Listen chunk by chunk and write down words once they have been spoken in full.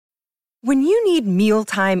When you need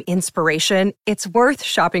mealtime inspiration, it's worth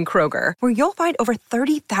shopping Kroger, where you'll find over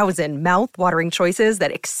 30,000 mouth-watering choices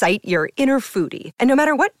that excite your inner foodie. And no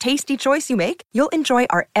matter what tasty choice you make, you'll enjoy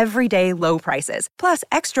our everyday low prices, plus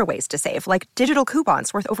extra ways to save, like digital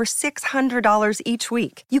coupons worth over $600 each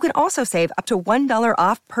week. You can also save up to $1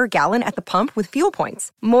 off per gallon at the pump with fuel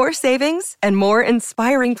points. More savings and more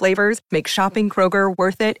inspiring flavors make shopping Kroger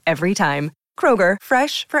worth it every time. Kroger,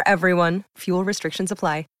 fresh for everyone. Fuel restrictions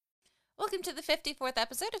apply. Welcome to the 54th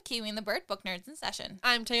episode of Kiwi and the Bird Book Nerds in Session.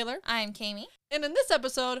 I'm Taylor. I'm Kami. And in this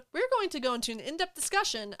episode, we're going to go into an in-depth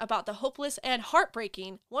discussion about the hopeless and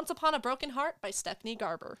heartbreaking Once Upon a Broken Heart by Stephanie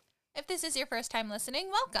Garber. If this is your first time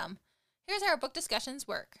listening, welcome. Here's how our book discussions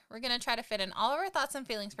work. We're going to try to fit in all of our thoughts and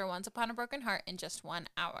feelings for Once Upon a Broken Heart in just 1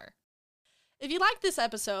 hour. If you like this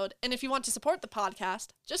episode, and if you want to support the podcast,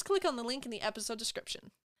 just click on the link in the episode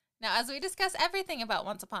description. Now, as we discuss everything about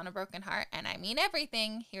Once Upon a Broken Heart, and I mean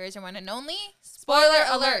everything, here is your one and only Spoiler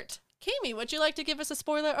alert! Kami, would you like to give us a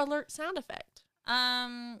spoiler alert sound effect?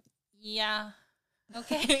 Yeah.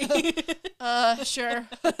 Okay. Sure.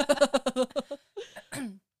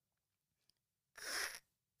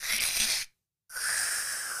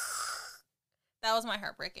 That was my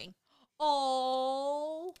heartbreaking.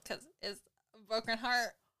 Oh. Because it's a broken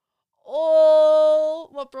heart. Oh.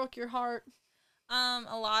 What broke your heart?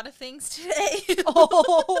 A lot of things today.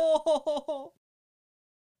 Oh.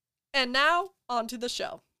 And now, on to the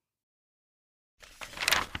show.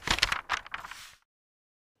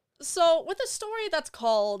 So, with a story that's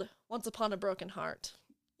called Once Upon a Broken Heart,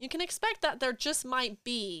 you can expect that there just might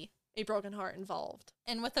be a broken heart involved.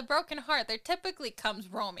 And with a broken heart, there typically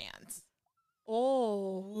comes romance.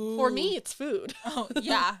 Oh. Ooh. For me, it's food. Oh,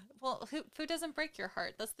 yeah. Well, food doesn't break your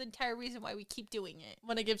heart. That's the entire reason why we keep doing it.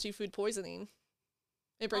 When it gives you food poisoning,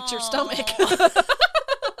 it breaks your stomach.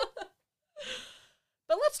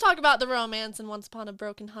 But let's talk about the romance in Once Upon a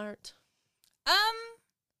Broken Heart.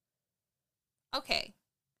 Okay.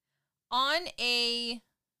 On a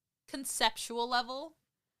conceptual level,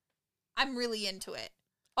 I'm really into it.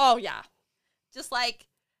 Oh, yeah. Just like,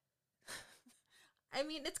 I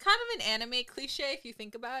mean, it's kind of an anime cliche if you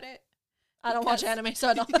think about it. I don't watch anime, so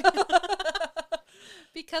I don't.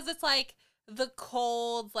 Because it's like the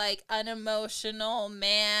cold, like unemotional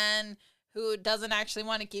man who doesn't actually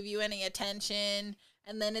want to give you any attention.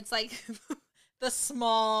 And then it's like the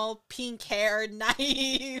small, pink-haired,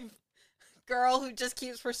 naive girl who just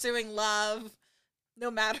keeps pursuing love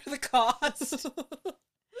no matter the cost. It was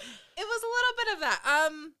a little bit of that.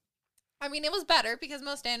 I mean, it was better because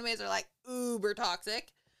most animes are like uber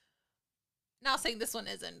toxic. Not saying this one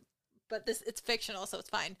isn't, but it's fictional, so it's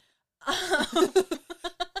fine.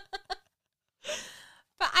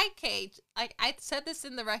 But I said this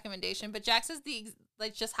in the recommendation, but Jax is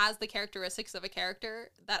just has the characteristics of a character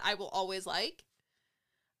that I will always like.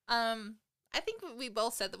 I think we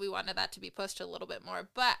both said that we wanted that to be pushed a little bit more,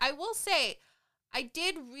 but I will say I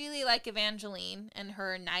did really like Evangeline and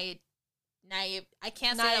her naive. I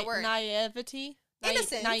can't say that word. Naivety.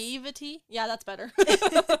 Innocence. Naivety. Yeah, that's better.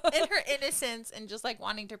 In her innocence and just like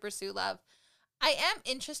wanting to pursue love. I am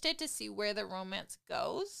interested to see where the romance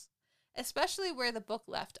goes, especially where the book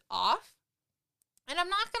left off. And I'm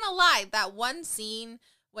not gonna lie, that one scene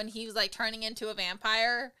when he was like turning into a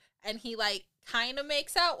vampire and he like kind of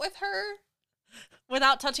makes out with her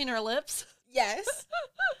without touching her lips. Yes.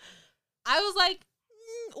 I was like,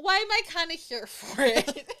 why am I kind of here for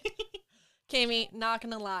it? Kami, not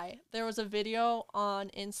gonna lie, there was a video on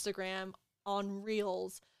Instagram on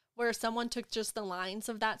Reels where someone took just the lines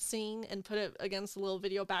of that scene and put it against a little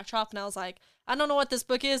video backdrop, and I was like, I don't know what this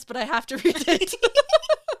book is, but I have to read it.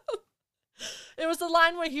 It was the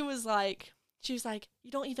line where she was like,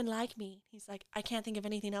 you don't even like me. He's like, I can't think of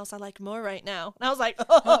anything else I like more right now. And I was like,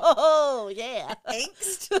 oh yeah.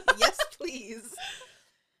 Angst? Yes, please.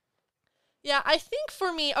 Yeah, I think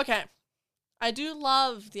for me, okay, I do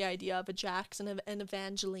love the idea of a Jax and an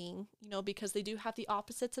Evangeline, because they do have the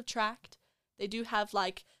opposites attract. They do have,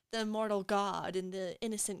 like, the immortal god and the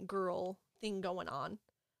innocent girl thing going on.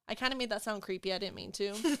 I kind of made that sound creepy. I didn't mean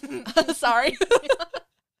to. Sorry.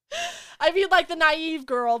 I feel like the naive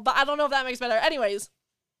girl, but I don't know if that makes better. Anyways.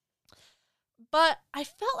 But I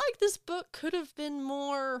felt like this book could have been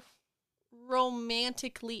more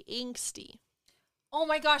romantically angsty. Oh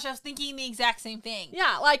my gosh, I was thinking the exact same thing.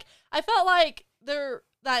 Yeah, like, I felt like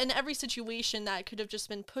that in every situation that could have just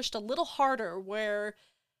been pushed a little harder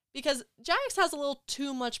because Jax has a little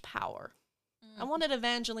too much power. I wanted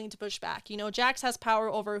Evangeline to push back. Jax has power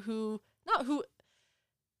over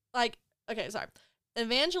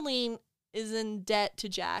Evangeline is in debt to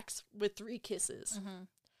Jax with 3 kisses. Mm-hmm.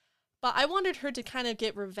 But I wanted her to kind of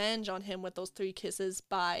get revenge on him with those 3 kisses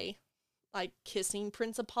by, like, kissing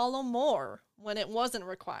Prince Apollo more when it wasn't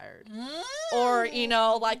required. Or, you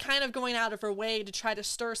know, like, kind of going out of her way to try to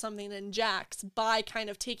stir something in Jax by kind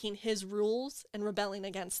of taking his rules and rebelling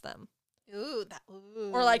against them. Ooh.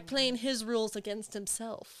 Or, like, playing his rules against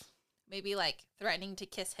himself. Maybe, like, threatening to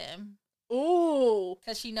kiss him. Ooh.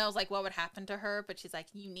 Because she knows, like, what would happen to her, but she's like,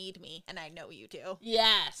 you need me, and I know you do.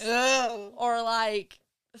 Yes. Oh. Or, like,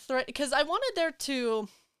 because I wanted there to,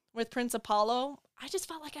 with Prince Apollo, I just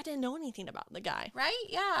felt like I didn't know anything about the guy. Right?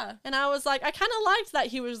 Yeah. And I was like, I kind of liked that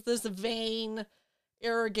he was this vain,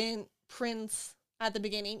 arrogant prince at the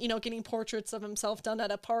beginning, you know, getting portraits of himself done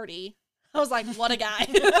at a party. I was like, what a guy.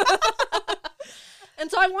 And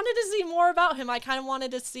so I wanted to see more about him. I kind of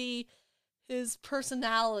wanted to see his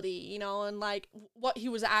personality, you know, and like what he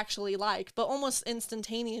was actually like. But almost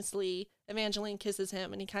instantaneously, Evangeline kisses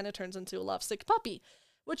him and he kind of turns into a lovesick puppy,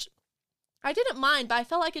 which I didn't mind, but I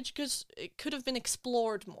felt like it could have been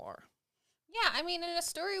explored more. Yeah, I mean, in a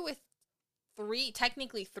story with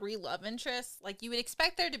technically three love interests, like, you would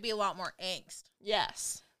expect there to be a lot more angst.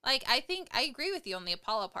 Yes. Like, I think I agree with you on the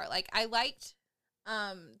Apollo part. Like, I liked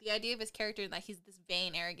the idea of his character, that he's this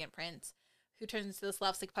vain, arrogant prince who turns into this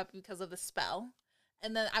lovesick puppy because of the spell.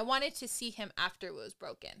 And then I wanted to see him after it was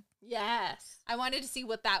broken. Yes. I wanted to see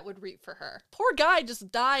what that would reap for her. Poor guy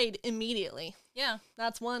just died immediately. Yeah.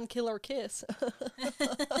 That's one killer kiss.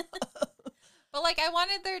 But, like, I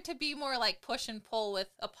wanted there to be more, like, push and pull with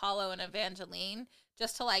Apollo and Evangeline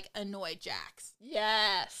just to, like, annoy Jax.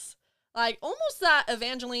 Yes. Like, almost that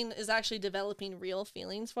Evangeline is actually developing real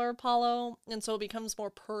feelings for Apollo, and so it becomes more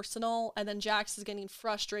personal, and then Jax is getting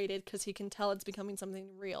frustrated because he can tell it's becoming something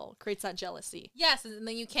real. Creates that jealousy. Yes, and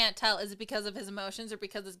then you can't tell, is it because of his emotions or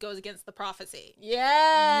because it goes against the prophecy?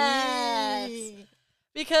 Yes!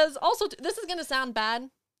 Because, also, this is going to sound bad,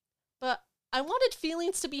 but I wanted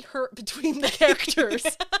feelings to be hurt between the characters.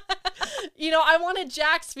 You know, I wanted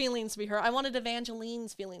Jack's feelings to be hurt. I wanted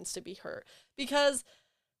Evangeline's feelings to be hurt. Because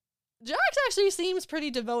Jax actually seems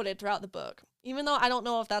pretty devoted throughout the book. Even though I don't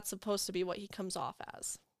know if that's supposed to be what he comes off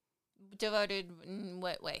as. Devoted in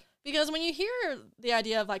what way? Because when you hear the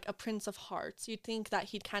idea of, like, a Prince of Hearts, you'd think that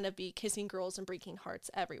he'd kind of be kissing girls and breaking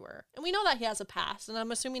hearts everywhere. And we know that he has a past, and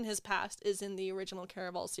I'm assuming his past is in the original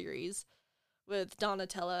Caraval series with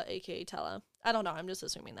Donatella, aka Tella. I don't know, I'm just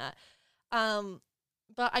assuming that.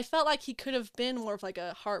 But I felt like he could have been more of like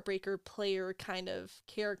a heartbreaker player kind of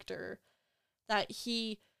character, that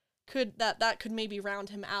he could, that could maybe round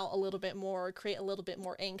him out a little bit more, or create a little bit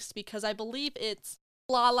more angst, because I believe it's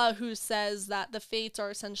Lala who says that the fates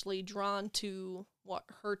are essentially drawn to what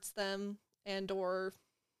hurts them and or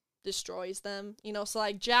destroys them. You know, so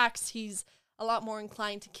like Jax, he's a lot more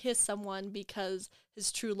inclined to kiss someone because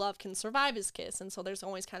his true love can survive his kiss, and so there's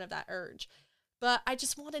always kind of that urge. But I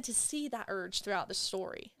just wanted to see that urge throughout the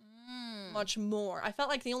story much more. I felt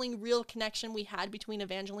like the only real connection we had between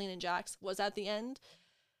Evangeline and Jax was at the end.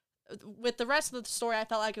 With the rest of the story, I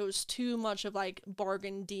felt like it was too much of like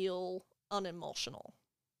bargain deal, unemotional.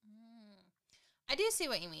 I do see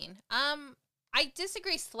what you mean. I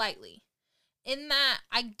disagree slightly in that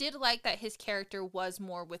I did like that his character was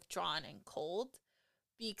more withdrawn and cold,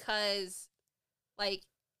 because like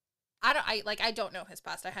I don't know his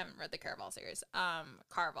past. I haven't read the Caraval series.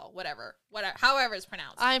 Carvel, whatever, however it's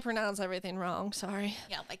pronounced. I pronounce everything wrong, sorry.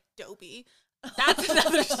 Yeah, like Dobie. That's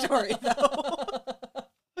another story though.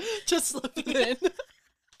 Just looking in.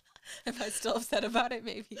 Am I still upset about it?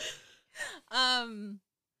 Maybe.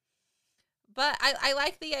 But I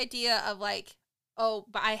like the idea of like, oh,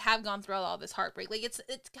 but I have gone through all this heartbreak. Like it's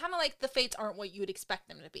kind of like the fates aren't what you would expect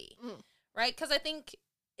them to be, right? Because I think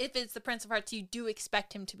if it's the Prince of Hearts, you do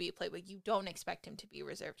expect him to be a playboy. You don't expect him to be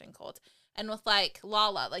reserved and cold. And with like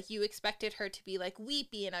Lala, like you expected her to be like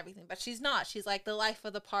weepy and everything, but she's not. She's like the life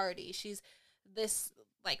of the party. She's this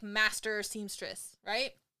like master seamstress,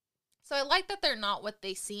 right? So I like that they're not what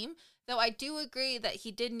they seem, though I do agree that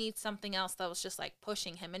he did need something else that was just like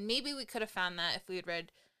pushing him. And maybe we could have found that if we had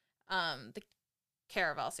read the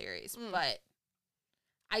Caraval series. But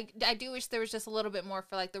I do wish there was just a little bit more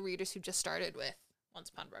for like the readers who just started with Once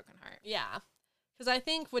Upon a Broken Heart. Yeah. Because I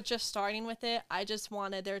think with just starting with it, I just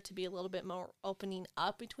wanted there to be a little bit more opening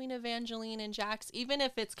up between Evangeline and Jax, even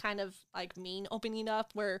if it's kind of like mean opening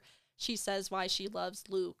up where she says why she loves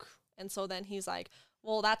Luke. And so then he's like,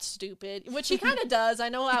 well, that's stupid, which he kind of does. I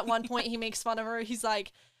know at one point he makes fun of her. He's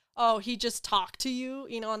like, oh, he just talked to you,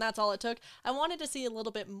 you know, and that's all it took. I wanted to see a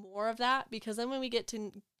little bit more of that, because then when we get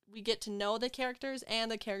to know the characters and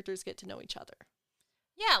the characters get to know each other.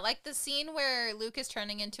 Yeah, like the scene where Luke is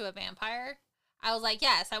turning into a vampire. I was like,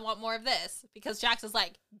 yes, I want more of this. Because Jax is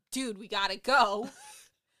like, dude, we gotta go.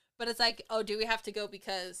 But it's like, oh, do we have to go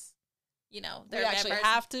because, you know, We actually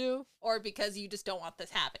have to? or because you just don't want this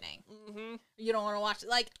happening? Mm-hmm. You don't want to watch it.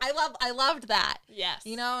 Like, I loved that. Yes.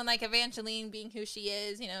 You know, and like Evangeline being who she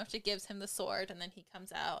is, you know, she gives him the sword and then he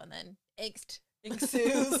comes out and then angst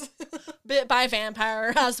ensues. Bit by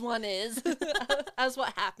vampire, as one is. As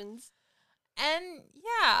what happens. And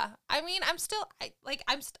yeah, I mean,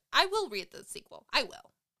 I will read the sequel. I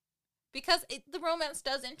will. Because the romance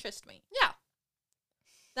does interest me. Yeah.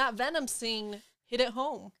 That Venom scene hit it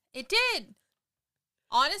home. It did.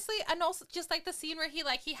 Honestly, and also just like the scene where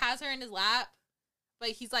he has her in his lap, but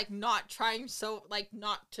he's like not trying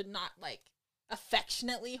not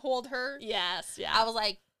affectionately hold her. Yes, yeah. I was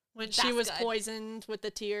like, when she was poisoned with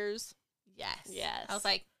the tears. Yes. Yes. I was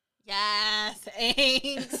like, yes,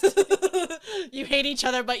 angst. You hate each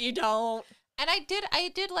other, but you don't. And I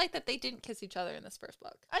did like that they didn't kiss each other in this first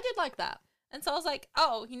book. I did like that. And so I was like,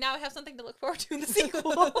 oh, you now have something to look forward to in the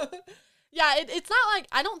sequel. Yeah, it's not like,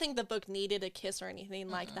 I don't think the book needed a kiss or anything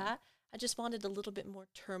like that. I just wanted a little bit more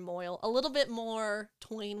turmoil, a little bit more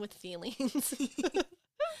toying with feelings.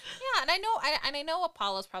 Yeah, and I know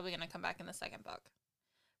Apollo's probably going to come back in the second book.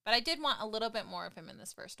 But I did want a little bit more of him in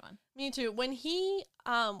this first one. Me too. When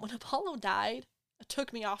when Apollo died, it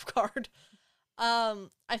took me off guard.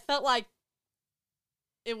 I felt like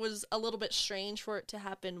it was a little bit strange for it to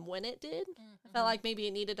happen when it did. I felt like maybe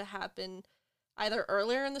it needed to happen either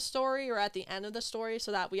earlier in the story or at the end of the story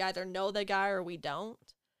so that we either know the guy or we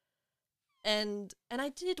don't. And I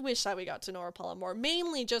did wish that we got to know Apollo more,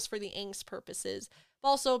 mainly just for the angst purposes, but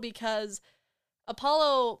also because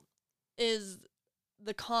Apollo is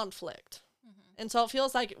the conflict. And so it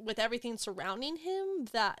feels like with everything surrounding him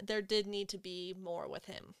that there did need to be more with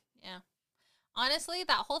him. Yeah. Honestly,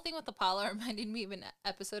 that whole thing with Apollo reminded me of an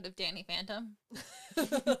episode of Danny Phantom.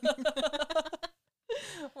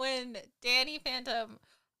 When Danny Phantom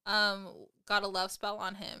got a love spell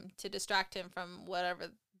on him to distract him from whatever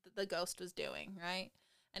the ghost was doing, right?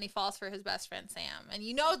 And he falls for his best friend Sam. And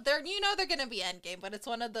they're gonna be endgame, but it's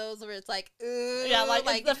one of those where it's like, ooh, yeah,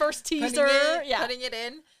 like the first teaser, putting it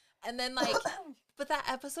in. And then but that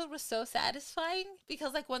episode was so satisfying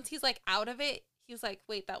because once he's out of it, he's like,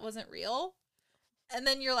 wait, that wasn't real. And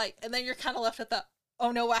then you're kind of left at the,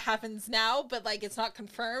 oh no, what happens now? But it's not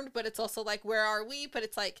confirmed, but it's also where are we? But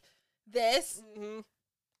it's this. Mm-hmm.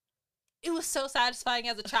 It was so satisfying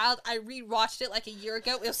as a child. I rewatched it a year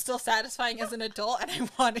ago. It was still satisfying as an adult, and I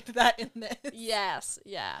wanted that in this. Yes.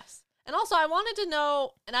 And also, I wanted to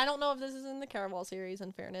know, and I don't know if this is in the Caraval series,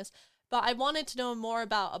 in fairness, but I wanted to know more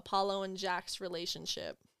about Apollo and Jack's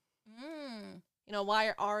relationship. You know,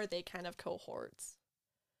 why are they kind of cohorts?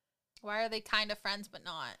 Why are they kind of friends but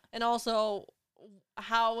not? And also,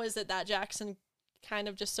 how is it that Jackson kind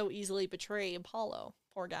of just so easily betray Apollo?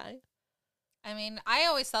 Poor guy. I mean, I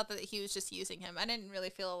always thought that he was just using him. I didn't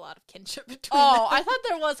really feel a lot of kinship between them. Oh, I thought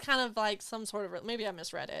there was kind of some sort of, maybe I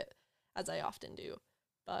misread it, as I often do.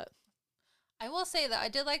 But I will say that I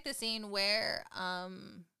did like the scene where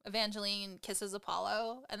Evangeline kisses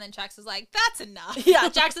Apollo, and then Jax is like, that's enough. Yeah,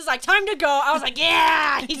 Jax is like, time to go. I was like,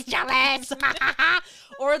 yeah, he's jealous.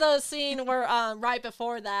 Or the scene where, right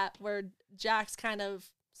before that, where Jax kind of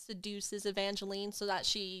seduces Evangeline so that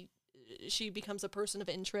she becomes a person of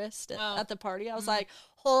interest at the party. I was like,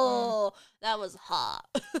 that was hot.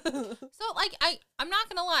 So, I'm not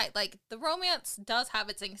gonna lie, the romance does have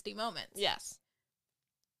its angsty moments. Yes.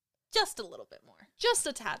 Just a little bit more. Just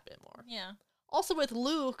a tad bit more. Yeah. Also with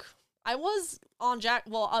Luke, I was on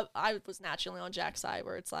I was naturally on Jack's side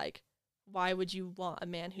where it's like, why would you want a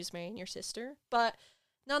man who's marrying your sister? But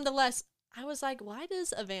nonetheless, I was like, why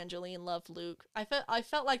does Evangeline love Luke? I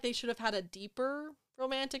felt like they should have had a deeper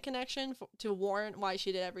romantic connection to warrant why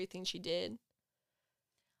she did everything she did.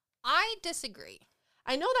 I disagree.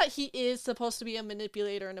 I know that he is supposed to be a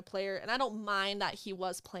manipulator and a player, and I don't mind that he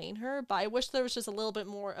was playing her, but I wish there was just a little bit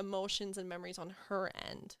more emotions and memories on her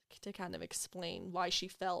end to kind of explain why she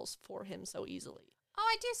falls for him so easily. Oh,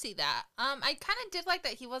 I do see that. I kind of did like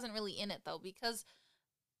that he wasn't really in it, though, because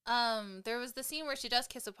there was the scene where she does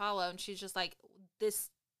kiss Apollo, and she's just like, this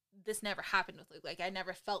never happened with Luke. I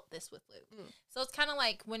never felt this with Luke. So it's kind of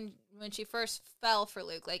like when she first fell for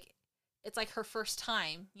Luke, it's her first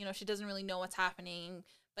time. You know, she doesn't really know what's happening,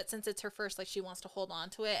 but since it's her first, she wants to hold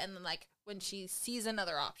on to it. And then, when she sees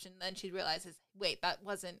another option, then she realizes, wait, that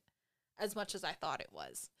wasn't as much as I thought it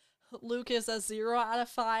was. Luke is a 0 out of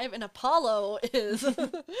 5, and Apollo is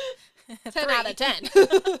 10 out of 10.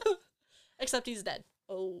 Except he's dead.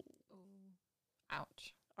 Oh.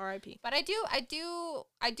 Ouch. R.I.P. But I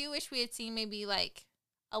do wish we had seen maybe,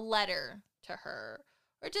 a letter to her.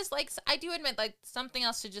 Or just, like, I do admit, like, something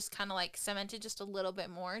else to just kind of, like, cement it just a little bit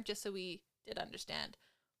more, just so we did understand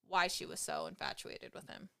why she was so infatuated with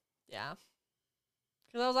him. Yeah.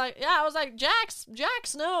 Because I was like, Jax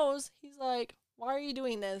knows. He's like, why are you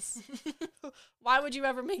doing this? Why would you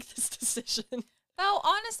ever make this decision? Though,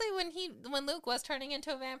 honestly, when Luke was turning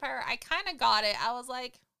into a vampire, I kind of got it. I was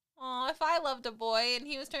like, oh, if I loved a boy and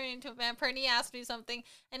he was turning into a vampire and he asked me something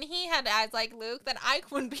and he had eyes like Luke, then I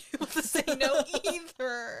wouldn't be able to say no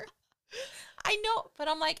either. I know, but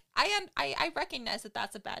I'm like, I recognize that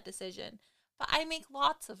that's a bad decision, but I make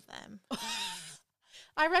lots of them.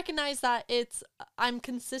 I recognize that I'm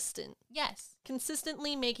consistent. Yes.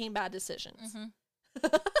 Consistently making bad decisions.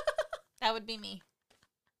 Mm-hmm. That would be me.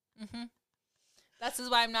 Mm-hmm. This is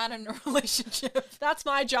why I'm not in a relationship. That's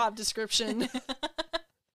my job description.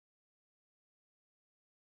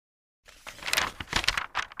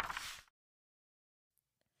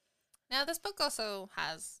 Now, this book also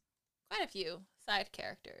has quite a few side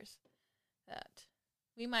characters that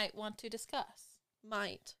we might want to discuss.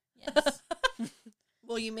 Might. Yes.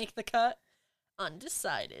 Will you make the cut?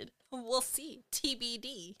 Undecided. We'll see.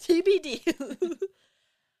 TBD. TBD.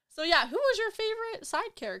 So yeah, who was your favorite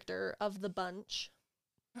side character of the bunch?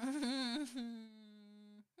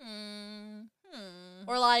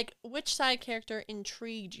 Or like, which side character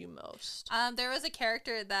intrigued you most? There was a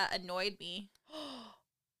character that annoyed me.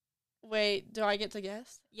 Wait, do I get to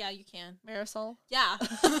guess? Yeah, you can. Marisol? Yeah.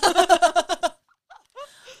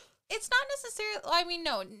 It's not necessarily, I mean,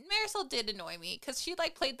 no, Marisol did annoy me because she,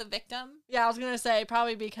 like, played the victim. Yeah, I was going to say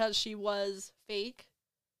probably because she was fake.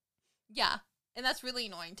 Yeah, and that's really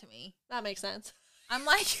annoying to me. That makes sense. I'm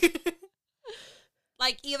like,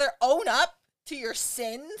 either own up to your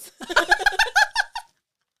sins.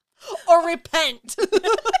 Or repent.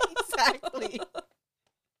 Exactly.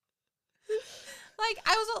 Like,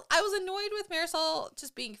 I was annoyed with Marisol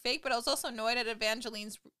just being fake, but I was also annoyed at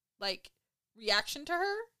Evangeline's, like, reaction to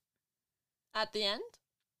her. At the end?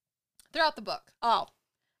 Throughout the book. Oh.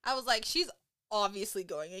 I was like, she's obviously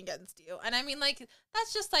going against you. And I mean, like,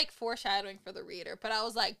 that's just, like, foreshadowing for the reader. But I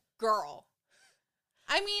was like, girl.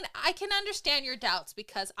 I mean, I can understand your doubts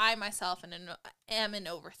because I myself am an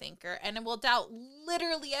overthinker and will doubt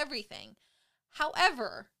literally everything.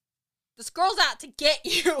 However, this girl's out to get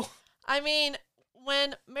you. I mean,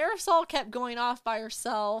 when Marisol kept going off by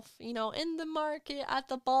herself, you know, in the market, at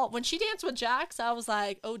the ball, when she danced with Jax, I was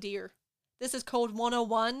like, oh dear. This is code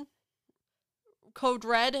 101, code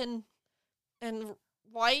red and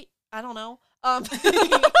white. I don't know.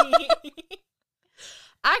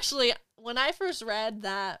 Actually, when I first read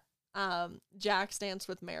that Jax danced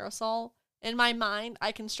with Marisol, in my mind,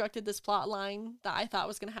 I constructed this plot line that I thought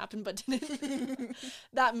was going to happen, but didn't.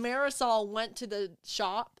 That Marisol went to the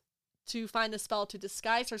shop to find a spell to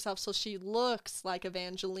disguise herself so she looks like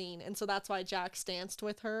Evangeline, and so that's why Jax danced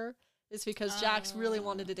with her. Is because Jax really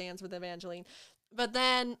wanted to dance with Evangeline. But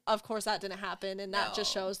then, of course, that didn't happen, and that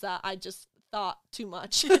just shows that I just thought too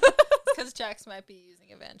much. Because Jax might be using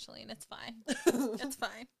Evangeline. It's fine. It's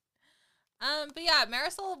fine. But yeah,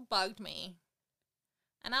 Marisol bugged me.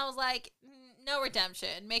 And I was like, no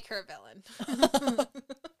redemption. Make her a villain.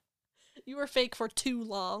 You were fake for too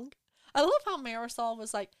long. I love how Marisol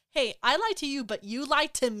was like, hey, I lied to you, but you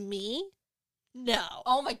lied to me? No.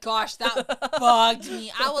 Oh my gosh, that bugged me.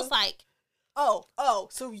 I was like, oh,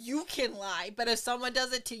 so you can lie, but if someone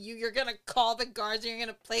does it to you, you're gonna call the guards and you're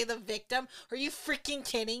gonna play the victim? Are you freaking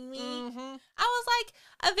kidding me? Mm-hmm. I was like,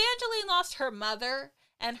 Evangeline lost her mother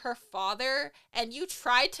and her father, and you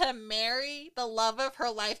tried to marry the love of her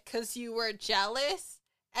life because you were jealous,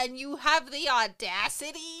 and you have the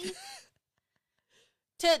audacity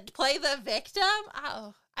to play the victim?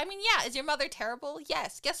 Oh. I mean, yeah, is your mother terrible?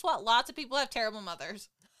 Yes. Guess what? Lots of people have terrible mothers.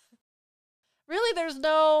 Really, there's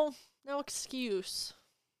no excuse.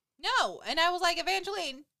 No. And I was like,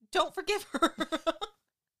 Evangeline, don't forgive her.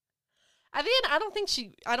 At the end, I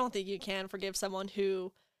don't think you can forgive someone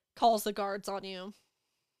who calls the guards on you.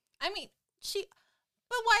 I mean,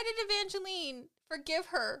 but why did Evangeline forgive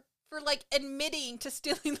her for, like, admitting to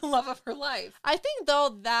stealing the love of her life? I think,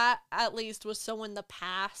 though, that at least was so in the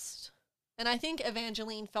past. And I think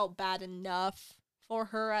Evangeline felt bad enough for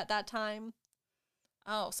her at that time.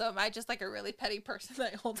 Oh, so am I just, like, a really petty person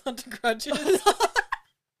that holds on to grudges?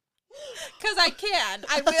 Because I can.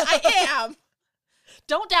 I am.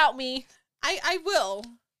 Don't doubt me. I will.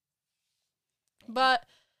 But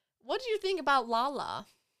what do you think about Lala?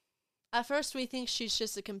 At first, we think she's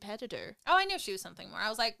just a competitor. Oh, I knew she was something more. I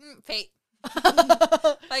was like, fate.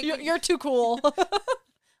 Like you're too cool.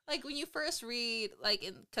 Like, when you first read, like,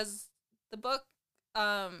 because the book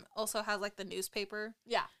also has, like, the newspaper.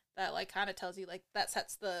 Yeah. that like kind of tells you like that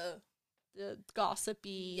sets the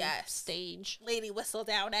gossipy stage. Lady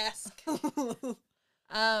Whistledown-esque. So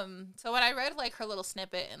when I read like her little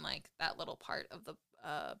snippet in like that little part of the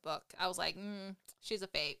book, I was like, she's a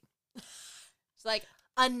fate. She's like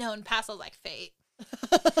unknown past. I was like, fate.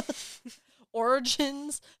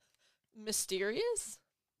 Origins mysterious?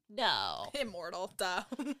 No. Immortal, duh.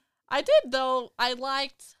 I did though. I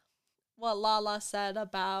liked what Lala said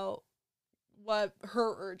about what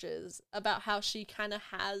her urges, about how she kind of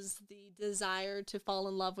has the desire to fall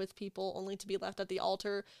in love with people only to be left at the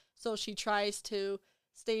altar. So she tries to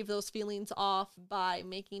stave those feelings off by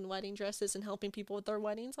making wedding dresses and helping people with their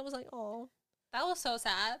weddings. I was like, oh. That was so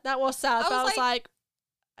sad. That was sad. I was like,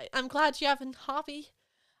 I'm glad you have a hobby.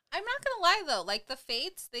 I'm not gonna lie though, like the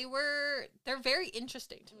fates, they're very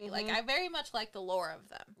interesting to me. Like I very much like the lore of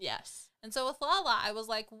them. Yes. And so with Lala, I was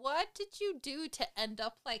like, what did you do to end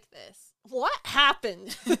up like this? What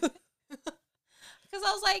happened? Because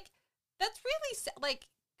I was like, that's really like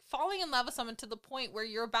falling in love with someone to the point where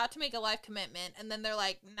you're about to make a life commitment and then they're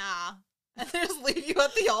like, nah, and they just leave you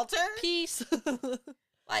at the altar. Peace.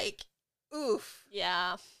 Like, oof.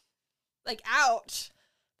 Yeah. Like, ouch.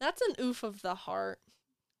 That's an oof of the heart.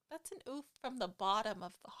 That's an oof from the bottom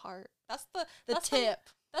of the heart. That's the tip.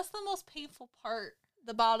 That's the most painful part.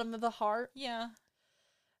 The bottom of the heart? Yeah.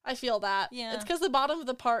 I feel that. Yeah. It's because the bottom of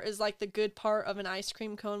the part is like the good part of an ice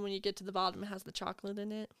cream cone. When you get to the bottom, it has the chocolate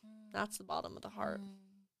in it. That's the bottom of the heart.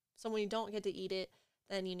 So when you don't get to eat it,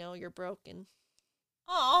 then you know you're broken.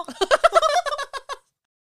 Aw.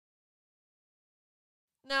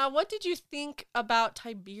 Now, what did you think about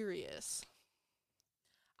Tiberius?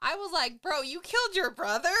 I was like, bro, you killed your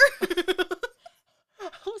brother? I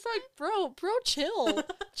was like, bro, chill.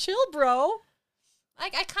 Chill, bro.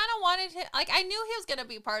 Like, I kind of wanted him, like, I knew he was going to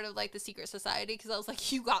be part of, like, the secret society, because I was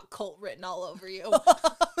like, you got cult written all over you.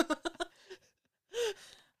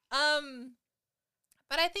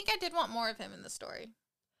 But I think I did want more of him in the story.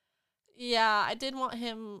 Yeah, I did want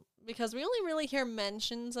him, because we only really hear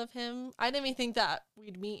mentions of him. I didn't even think that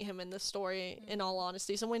we'd meet him in the story, in all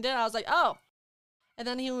honesty. So when we did, I was like, oh. And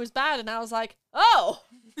then he was bad, and I was like, oh.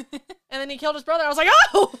 And then he killed his brother. I was like,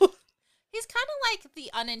 oh. He's kind of like the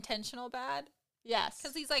unintentional bad. Yes.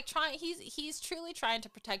 Because he's like he's truly trying to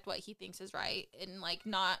protect what he thinks is right and like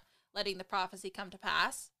not letting the prophecy come to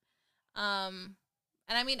pass. And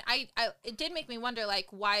I mean, I it did make me wonder, like,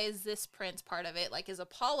 why is this prince part of it? Like, is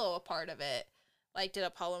Apollo a part of it? Like, did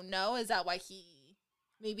Apollo know? Is that why he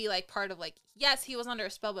maybe like part of like, yes, he was under a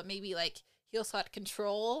spell, but maybe like he also had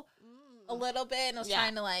control a little bit and was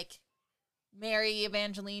trying to like marry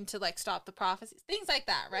Evangeline to like stop the prophecies, things like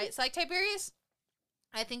that, right? So like Tiberius,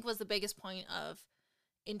 I think, was the biggest point of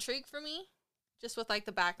intrigue for me, just with like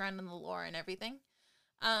the background and the lore and everything.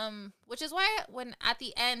 Which is why when at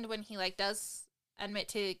the end, when he like does admit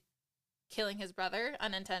to killing his brother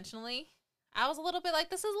unintentionally, I was a little bit like,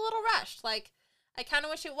 this is a little rushed. Like, I kind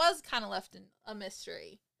of wish it was kind of left in a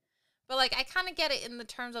mystery. But like, I kind of get it in the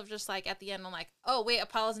terms of just like at the end, I'm like, oh wait,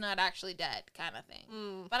 Apollo's not actually dead, kind of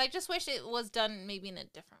thing. But I just wish it was done maybe in a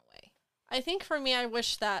different way. I think for me, I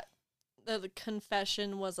wish that the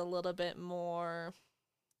confession was a little bit more,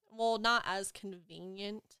 well, not as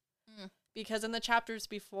convenient. Because in the chapters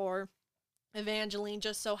before, Evangeline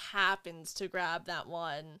just so happens to grab that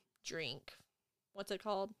one drink. What's it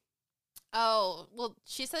called? Oh, well,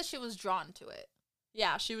 she says she was drawn to it.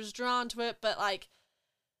 Yeah, she was drawn to it, but like,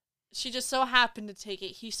 she just so happened to take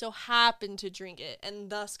it. He so happened to drink it, and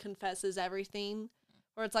thus confesses everything.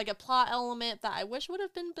 Or it's like a plot element that I wish would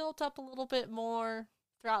have been built up a little bit more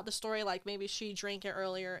throughout the story. Like maybe she drank it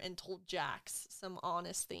earlier and told Jax some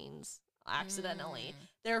honest things accidentally.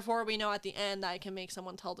 Therefore, we know at the end that I can make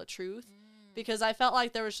someone tell the truth. Because I felt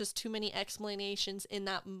like there was just too many explanations in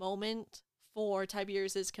that moment for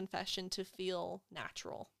Tiberius's confession to feel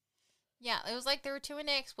natural. Yeah, it was like there were too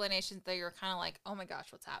many explanations that you were kind of like, oh my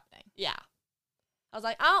gosh, what's happening? Yeah. I was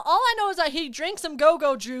like, all I know is that he drank some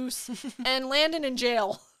go-go juice and landed in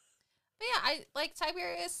jail. But yeah, I like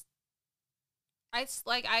Tiberius. I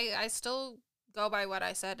still go by what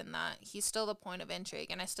I said in that he's still the point of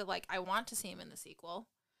intrigue, and I still I want to see him in the sequel.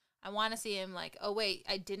 I want to see him like, oh wait,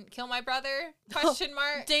 I didn't kill my brother? Question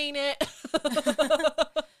mark. Dang it.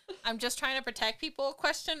 I'm just trying to protect people?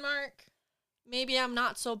 Question mark. Maybe I'm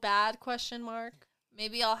not so bad? Question mark.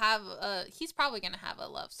 Maybe I'll have he's probably going to have a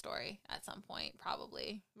love story at some point,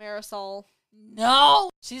 probably. Marisol.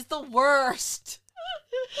 No! She's the worst!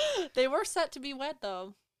 They were set to be wed,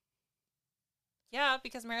 though. Yeah,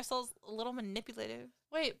 because Marisol's a little manipulative.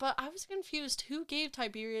 Wait, but I was confused. Who gave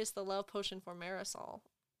Tiberius the love potion for Marisol?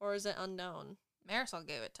 Or is it unknown? Marisol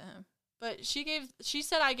gave it to him. But she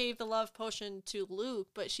said I gave the love potion to Luke,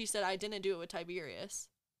 but she said I didn't do it with Tiberius.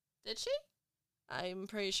 Did she? I'm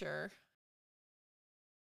pretty sure.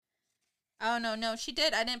 Oh, no, she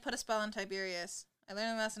did. I didn't put a spell on Tiberius. I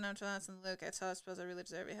learned a lesson after lesson Luke. I saw spells I really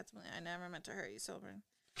deserve. I never meant to hurt you, Silver.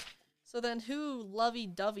 So then who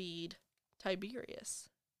lovey-doveyed Tiberius?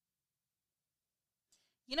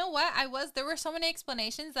 You know what? There were so many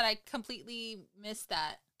explanations that I completely missed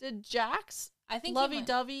that. Did Jax I think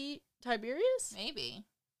lovey-dovey Tiberius? Maybe.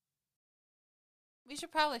 We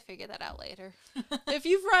should probably figure that out later. If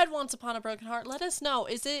you've read Once Upon a Broken Heart, let us know.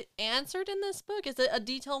 Is it answered in this book? Is it a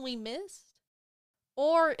detail we missed?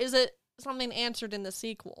 Or is it something answered in the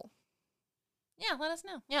sequel? Yeah, let us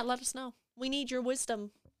know. Yeah, let us know. We need your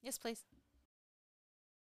wisdom. Yes, please.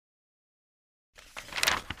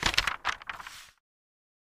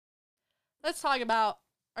 Let's talk about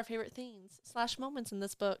our favorite themes / moments in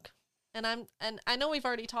this book. And I know we've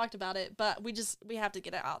already talked about it, but we have to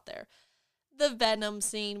get it out there. The Venom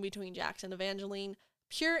scene between Jax and Evangeline,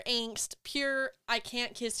 pure angst, pure I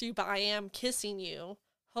can't kiss you, but I am kissing you.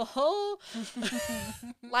 Ho ho.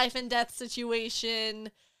 Life and death situation.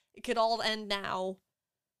 It could all end now,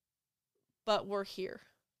 but we're here.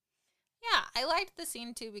 Yeah, I liked the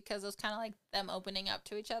scene too because it was kind of like them opening up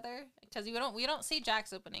to each other. Because we don't see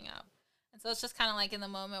Jax opening up. And so it's just kind of like in the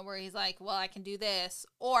moment where he's like, well, I can do this,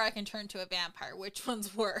 or I can turn to a vampire. Which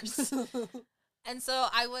one's worse? And so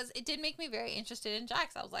it did make me very interested in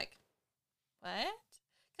Jax. I was like, what?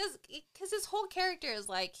 Because his whole character is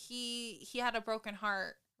like, he had a broken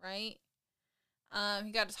heart, right?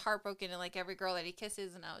 He got his heart broken, and like every girl that he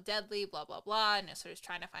kisses is now deadly, blah, blah, blah. And so he's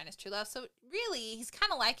trying to find his true love. So really, he's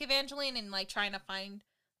kind of like Evangeline and like trying to find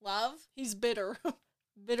love. He's bitter.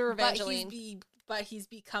 Bitter Evangeline. But he's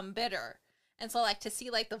become bitter. And so, like, to see,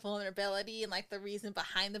 like, the vulnerability and, like, the reason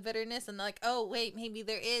behind the bitterness and, like, oh, wait, maybe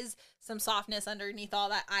there is some softness underneath all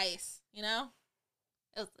that ice, you know?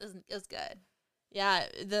 It was good. Yeah,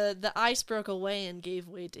 the ice broke away and gave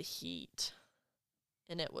way to heat.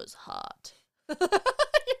 And it was hot.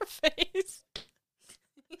 Your face.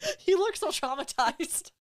 You look so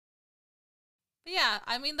traumatized. But yeah,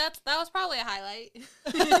 I mean, that was probably a highlight.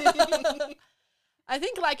 I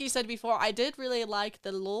think, like you said before, I did really like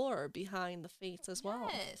the lore behind the Fates as well.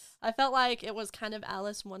 Yes. I felt like it was kind of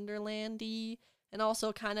Alice Wonderland-y, and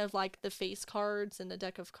also kind of like the face cards and the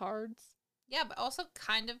deck of cards. Yeah, but also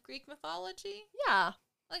kind of Greek mythology. Yeah.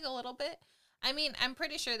 Like a little bit. I mean, I'm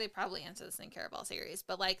pretty sure they probably answer this in Caraval series,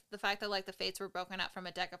 but like the fact that like the Fates were broken out from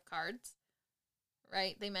a deck of cards,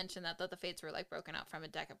 right? They mentioned that the Fates were like broken out from a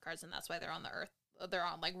deck of cards, and that's why they're on the Earth. They're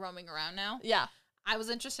on like roaming around now. Yeah. I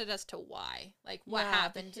was interested as to why. Like, what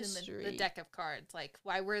happened in the deck of cards? Like,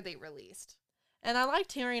 why were they released? And I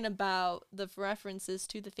liked hearing about the references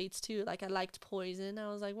to the Fates, too. Like, I liked Poison.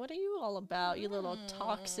 I was like, what are you all about, you little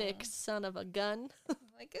toxic son of a gun?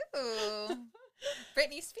 Like, ooh.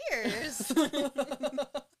 Britney Spears.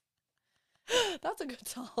 That's a good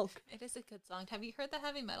song. It is a good song. Have you heard the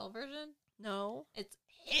heavy metal version? No. It's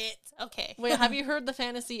hit. Okay. Wait, have you heard the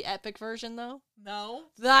fantasy epic version, though? No.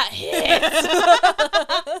 That hits.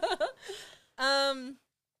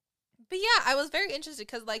 But yeah, I was very interested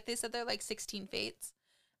because, like, they said there are like 16 Fates,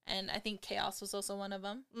 and I think Chaos was also one of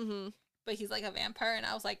them. Mm-hmm. But he's like a vampire, and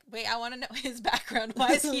I was like, wait, I want to know his background.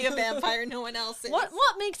 Why is he a vampire? No one else is. What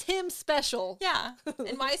makes him special? Yeah,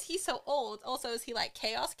 and why is he so old? Also, is he like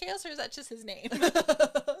Chaos, or is that just his name?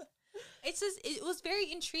 It was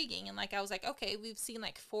very intriguing, and like I was like, okay, we've seen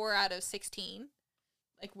like 4 out of 16.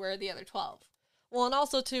 Like, where are the other 12? Well, and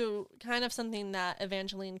also too, kind of something that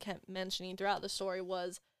Evangeline kept mentioning throughout the story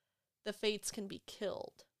was the Fates can be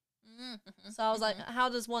killed. Mm-hmm. So I was like, how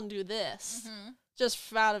does one do this? Mm-hmm.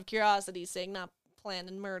 Just out of curiosity's sake, not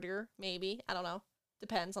planning murder, maybe. I don't know.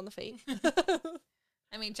 Depends on the fate.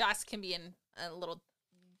 I mean, Jax can be a little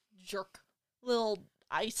jerk. Little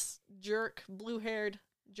ice jerk, blue-haired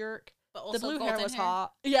jerk. But also the blue golden hair was hair.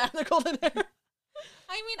 hot. Yeah, the golden hair.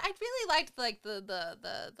 I mean, I really liked like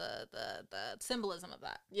the symbolism of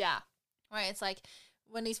that. Yeah. Right. It's like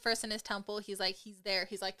when he's first in his temple, he's like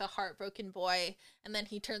the heartbroken boy, and then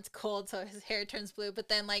he turns cold, so his hair turns blue. But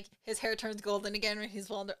then like his hair turns golden again when he's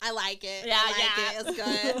vulnerable. I like it. Yeah, I like it.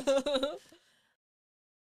 It's good.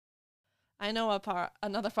 I know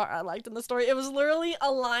another part I liked in the story. It was literally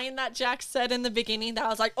a line that Jax said in the beginning that I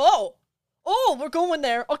was like, oh, we're going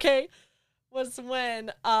there. Okay. Was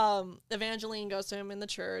when Evangeline goes to him in the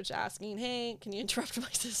church asking, hey, can you interrupt my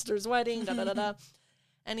sister's wedding? Da da da da.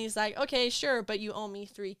 And he's like, okay, sure, but you owe me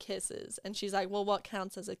 3 kisses. And she's like, well, what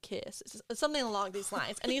counts as a kiss? It's something along these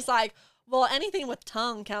lines. And he's like, well, anything with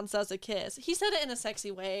tongue counts as a kiss. He said it in a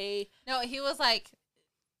sexy way. No, he was like,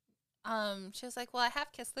 she was like, well, I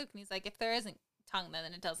have kissed Luke. And he's like, if there isn't tongue,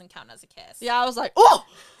 then it doesn't count as a kiss. Yeah, I was like, oh!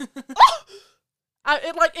 Oh!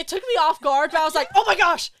 It took me off guard, but I was like, oh my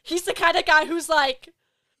gosh, he's the kind of guy who's like,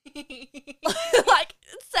 like,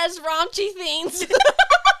 says raunchy things.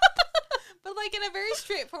 But like in a very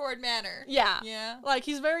straightforward manner. Yeah. Yeah. Like,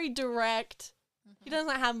 he's very direct. He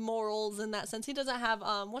doesn't have morals in that sense. He doesn't have,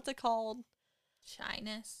 what's it called?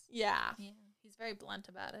 Shyness. Yeah. Yeah. He's very blunt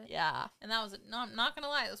about it. Yeah. And that was, no, I'm not gonna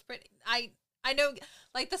lie, it was pretty, I know,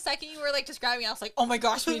 like, the second you were, like, describing it, I was like, oh my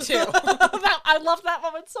gosh, me too. I love that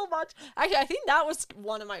moment so much. Actually, I think that was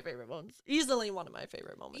one of my favorite moments. Easily one of my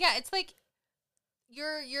favorite moments. Yeah, it's like,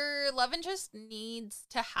 your love interest needs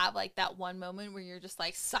to have, like, that one moment where you're just,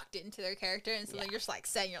 like, sucked into their character, and so then you're just, like,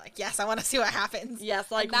 saying, you're like, yes, I want to see what happens.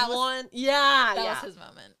 Yes, like, that one, was, yeah, that yeah. was his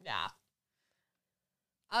moment. Yeah.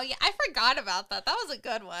 Oh, yeah, I forgot about that. That was a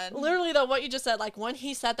good one. Literally, though, what you just said, like, when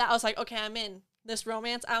he said that, I was like, okay, I'm in this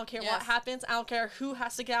romance. I don't care what Yes. happens. I don't care who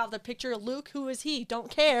has to get out of the picture. Luke, who is he? Don't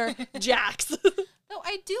care. Jax. Though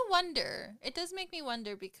I do wonder. It does make me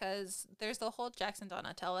wonder because there's the whole Jackson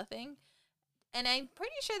Donatella thing. And I'm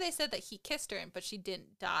pretty sure they said that he kissed her, but she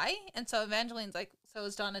didn't die. And so Evangeline's like, so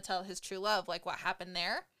is Donatella his true love? Like, what happened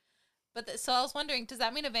there? But so I was wondering, does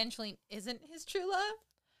that mean Evangeline isn't his true love?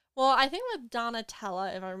 Well, I think with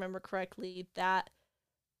Donatella, if I remember correctly, that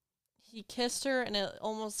he kissed her and it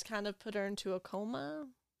almost kind of put her into a coma,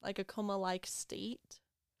 like a coma-like state.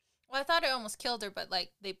 Well, I thought it almost killed her, but,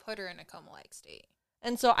 like, they put her in a coma-like state.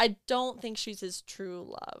 And so I don't think she's his true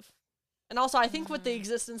love. And also, I think with the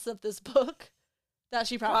existence of this book, that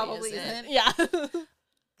she probably isn't. Yeah.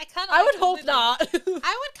 I would hope not. I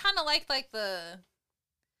would kind of like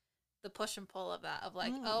the push and pull of that, of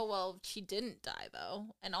like, oh, well, she didn't die, though,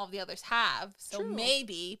 and all the others have, so True.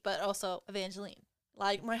 maybe, but also Evangeline.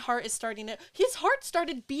 Like, my heart is starting to... His heart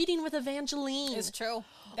started beating with Evangeline. It's true.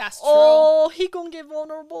 That's true. Oh, he gonna get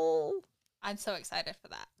vulnerable. I'm so excited for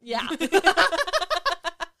that. Yeah.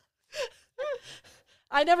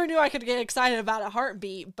 I never knew I could get excited about a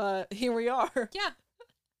heartbeat, but here we are. Yeah.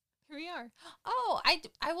 Here we are. Oh,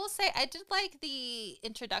 I will say, I did like the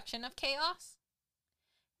introduction of Chaos.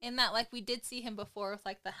 In that, like, we did see him before with,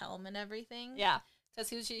 like, the helm and everything. Yeah. Because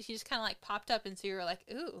he just kind of, like, popped up, and so you were like,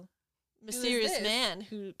 ooh. Mysterious man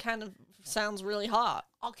who kind of sounds really hot.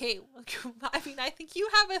 Okay, I mean, I think you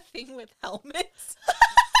have a thing with helmets.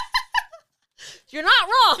 You're not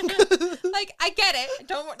wrong. Like, I get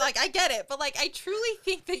it. I get it. But, like, I truly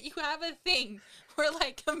think that you have a thing where,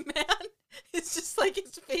 like, a man is just, like,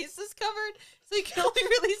 his face is covered, so you can only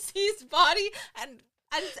really see his body, and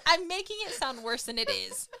I'm making it sound worse than it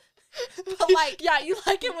is. But, like... Yeah, you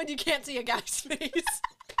like it when you can't see a guy's face.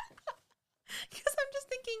 Because I'm just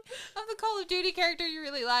thinking of the Call of Duty character you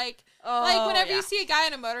really like. Oh, like, whenever yeah. you see a guy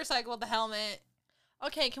on a motorcycle with a helmet.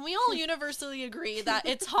 Okay, can we all universally agree that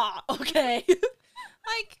it's hot, okay?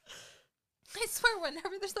 Like, I swear,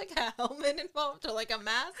 whenever there's, like, a helmet involved or, like, a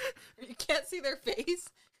mask, or you can't see their face,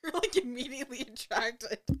 you're, like, immediately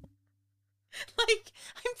attracted. Like,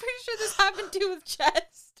 I'm pretty sure this happened too with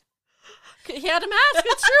Chest. He had a mask,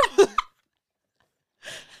 it's true.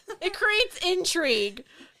 It creates intrigue.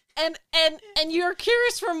 And you're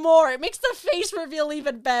curious for more. It makes the face reveal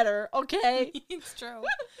even better, okay? It's true.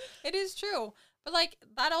 It is true. But, like,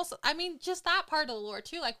 that also, I mean, just that part of the lore,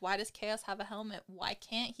 too. Like, why does Chaos have a helmet? Why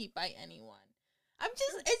can't he bite anyone?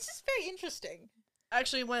 It's just very interesting.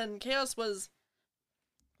 Actually, when Chaos was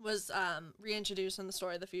reintroduced in the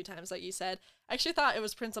story the few times, like you said, I actually thought it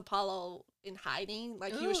was Prince Apollo in hiding.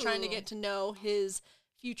 Like, he was trying to get to know his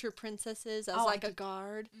future princesses as, like, a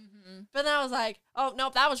guard. Mm-hmm. But then I was like, oh,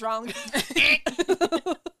 nope, that was wrong. That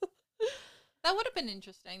would have been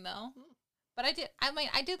interesting, though. But I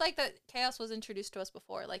did like that Chaos was introduced to us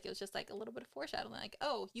before. Like, it was just, like, a little bit of foreshadowing. Like,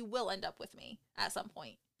 oh, you will end up with me at some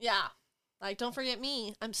point. Yeah. Like, don't forget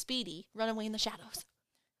me. I'm Speedy. Run away in the shadows.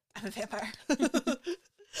 I'm a vampire.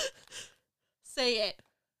 Say it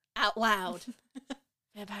out loud.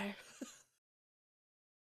 Vampire.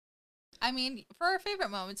 I mean, for our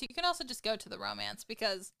favorite moments, you can also just go to the romance,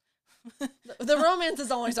 because The romance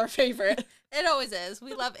is always our favorite. it always is.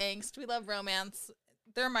 We love angst. We love romance.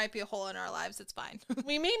 There might be a hole in our lives. It's fine.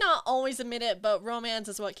 We may not always admit it, but romance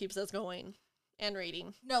is what keeps us going and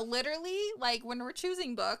reading. No, literally, like, when we're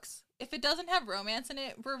choosing books, if it doesn't have romance in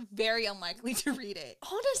it, we're very unlikely to read it.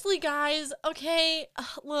 Honestly, guys, okay,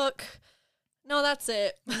 look. No, that's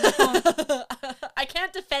it. I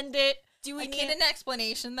can't defend it. Do we need an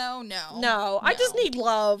explanation, though? No. No, I just need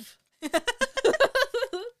love.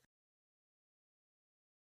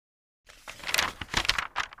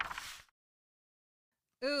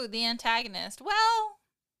 Ooh, the antagonist. Well,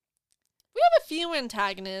 We have a few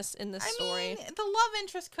antagonists in this story. I mean, the love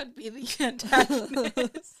interest could be the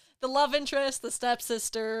antagonist. The love interest, the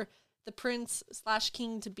stepsister, the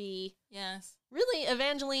prince/king to be. Yes. Really,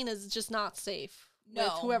 Evangeline is just not safe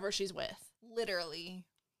with whoever she's with. Literally.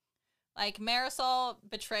 Like, Marisol,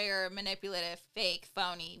 betrayer, manipulative, fake,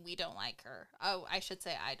 phony. We don't like her. Oh, I should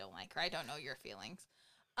say I don't like her. I don't know your feelings.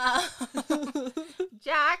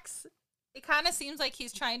 Jax, it kind of seems like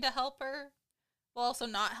he's trying to help her, while also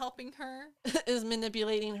not helping her. Is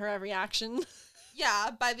manipulating her every action.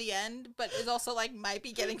 Yeah, by the end, but is also, like, might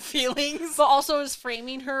be getting feelings. But also is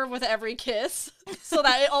framing her with every kiss, so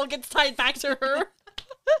that it all gets tied back to her.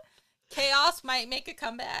 Chaos might make a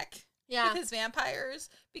comeback. Yeah. With his vampires,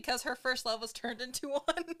 because her first love was turned into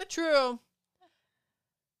one. True.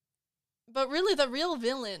 But really, the real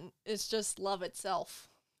villain is just love itself.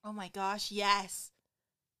 Oh my gosh, yes.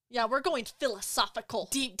 Yeah, we're going philosophical.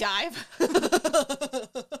 Deep dive.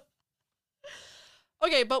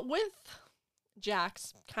 Okay, but with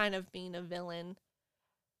Jax kind of being a villain,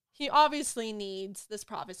 he obviously needs this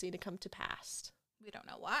prophecy to come to pass. We don't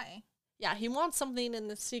know why. Yeah, he wants something in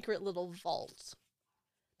the secret little vault.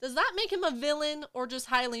 Does that make him a villain or just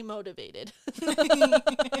highly motivated?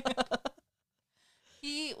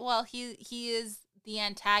 He is the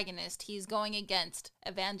antagonist. He's going against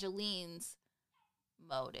Evangeline's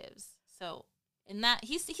motives. So in that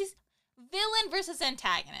he's villain versus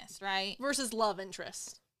antagonist, right? Versus love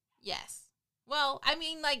interest. Yes. Well, I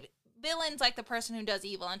mean, like, villain's like the person who does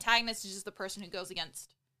evil. Antagonist is just the person who goes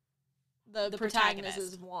against The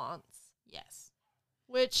protagonist's wants. Yes.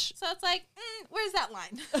 Which... So it's like, where's that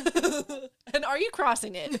line? And are you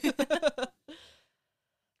crossing it?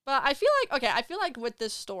 But I feel like with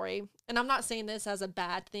this story, and I'm not saying this as a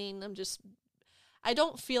bad thing, I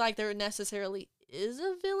don't feel like there necessarily is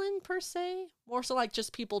a villain per se. More so like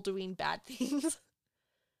just people doing bad things.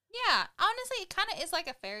 Yeah, honestly, it kind of is like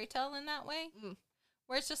a fairy tale in that way.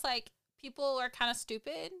 Where it's just like, people are kind of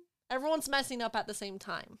stupid. Everyone's messing up at the same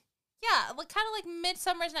time. Yeah, like, kind of like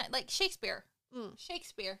Midsummer's Night, like Shakespeare.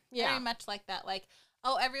 Shakespeare. Yeah. Very much like that. Like,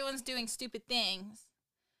 oh, everyone's doing stupid things.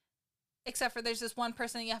 Except for there's this one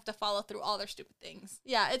person you have to follow through all their stupid things.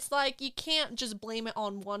 Yeah, it's like you can't just blame it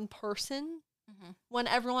on one person when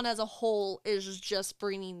everyone as a whole is just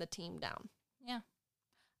bringing the team down. Yeah.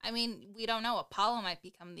 I mean, we don't know. Apollo might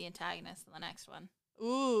become the antagonist in the next one.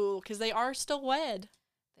 Ooh, because they are still wed.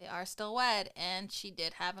 They are still wed, and she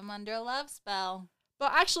did have him under a love spell.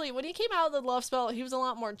 But actually, when he came out of the love spell, he was a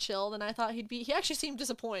lot more chill than I thought he'd be. He actually seemed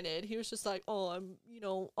disappointed. He was just like, oh, I'm,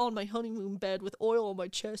 on my honeymoon bed with oil on my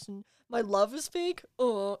chest and my love is fake.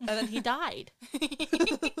 And then he died.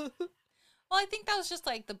 Well, I think that was just,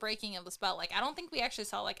 like, the breaking of the spell. Like, I don't think we actually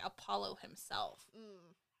saw, like, Apollo himself.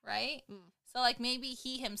 Right? So, like, maybe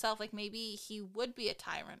he himself, like, maybe he would be a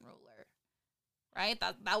tyrant ruler. Right?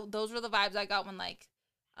 Those were the vibes I got when, like,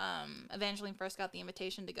 Evangeline first got the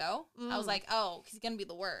invitation to go. I was like, oh, he's gonna be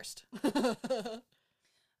the worst.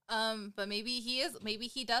 But maybe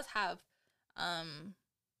he does have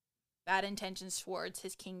bad intentions towards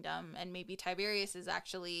his kingdom, and maybe Tiberius is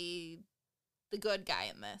actually the good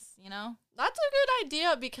guy in this, That's a good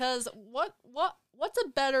idea, because what's a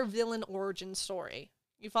better villain origin story?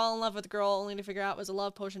 You fall in love with a girl only to figure out it was a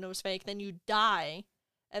love potion, it was fake, then you die,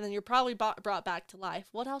 and then you're probably brought back to life.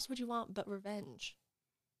 What else would you want but revenge?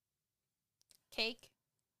 Cake.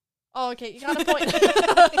 Oh, okay, you got a point.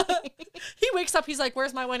 He wakes up, he's like,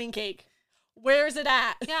 where's my wedding cake? Where's it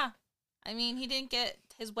at? Yeah. I mean, he didn't get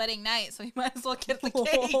his wedding night, so he might as well get the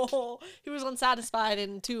cake. He was unsatisfied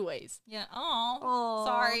in 2 ways. Yeah. Oh,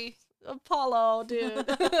 sorry. Apollo, dude.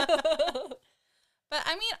 But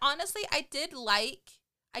I mean, honestly, I do like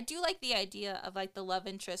the idea of, like, the love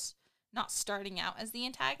interest not starting out as the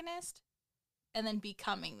antagonist and then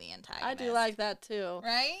becoming the antagonist. I do like that too.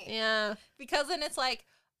 Right? Yeah. Because then it's like,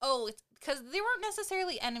 because they weren't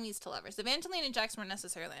necessarily enemies to lovers. Evangeline and Jax weren't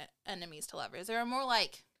necessarily enemies to lovers. They were more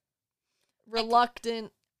like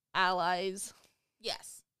reluctant allies.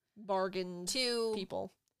 Yes. Bargained to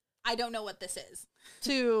people. I don't know what this is.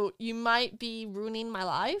 To, you might be ruining my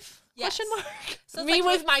life? Yes. Question mark. So me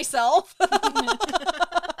with myself. But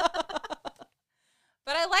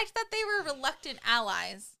I liked that they were reluctant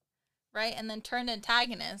allies, right? And then turned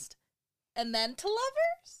antagonist, and then to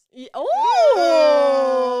lovers.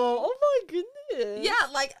 Oh my goodness. Yeah,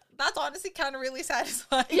 like, that's honestly kind of really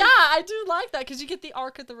satisfying. Yeah, I do like that, because you get the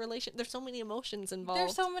arc of the relation. There's so many emotions involved.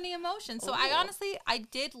 There's so many emotions. So I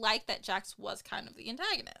did like that Jax was kind of the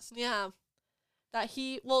antagonist. Yeah. That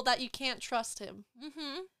you can't trust him.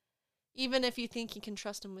 Mm-hmm. Even if you think you can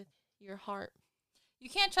trust him with your heart. You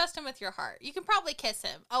can't trust him with your heart. You can probably kiss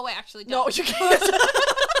him. Oh, wait, actually, don't. No, you can't.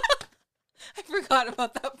 I forgot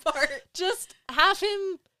about that part. Just have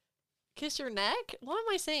him kiss your neck? What am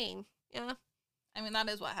I saying? Yeah. I mean, that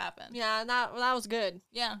is what happened. Yeah, that was good.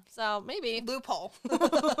 Yeah. So maybe. Loophole. But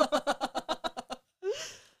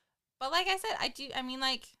like I said, I mean,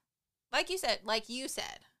 like you said,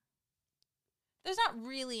 there's not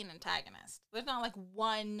really an antagonist. There's not like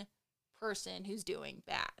one person who's doing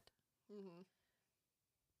bad. Mm-hmm.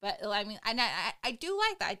 But I mean, I do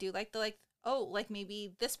like that. I do like the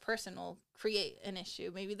maybe this person will create an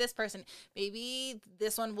issue. Maybe this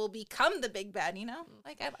one will become the big bad, you know?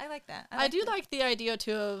 Like, I like that. I do like the idea,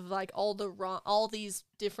 too, of, like, all these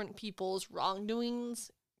different people's wrongdoings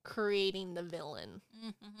creating the villain.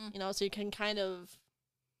 Mm-hmm. You know, so you can kind of,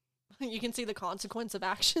 you can see the consequence of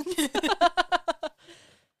actions.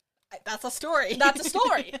 That's a story. That's a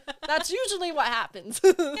story. That's usually what happens.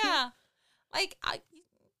 Yeah. Like, I'm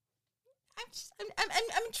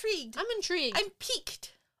intrigued. I'm intrigued. I'm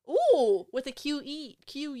piqued. Ooh, with a Q-U-E-D-P-I.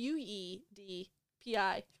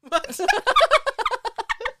 What? Why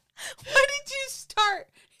did you start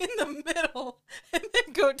in the middle and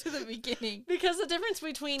then go to the beginning? Because the difference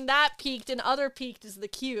between that peaked and other peaked is the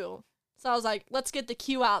Q. So I was like, let's get the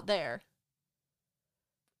Q out there.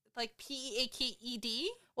 Like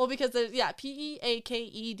P-E-A-K-E-D? Well, because there's, yeah,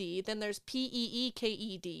 P-E-A-K-E-D, then there's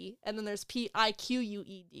P-E-E-K-E-D, and then there's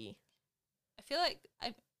P-I-Q-U-E-D. I feel like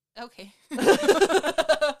okay.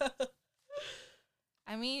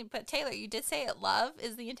 I mean, but Taylor, you did say it. Love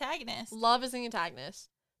is the antagonist. Love is the antagonist.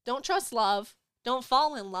 Don't trust love. Don't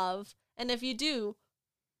fall in love. And if you do,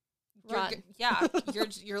 run.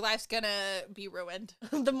 Your life's gonna be ruined.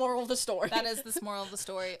 The moral of the story. That is the moral of the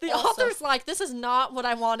story. The Also, author's like, this is not what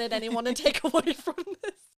I wanted anyone to take away from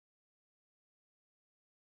this.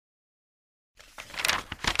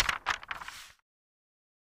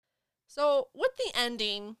 So, with the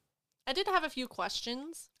ending, I did have a few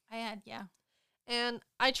questions. yeah. And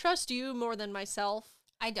I trust you more than myself.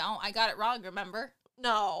 I don't. I got it wrong, remember?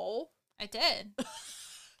 No. I did.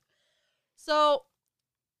 So,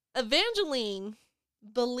 Evangeline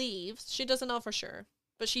believes, she doesn't know for sure,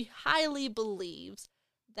 but she highly believes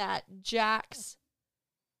that Jax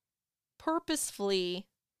purposefully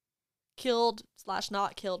killed /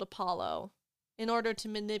 not killed Apollo in order to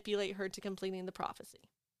manipulate her to completing the prophecy.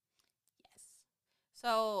 Yes.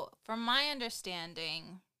 So, from my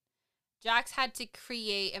understanding, Jax had to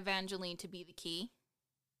create Evangeline to be the key,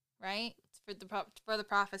 right? For the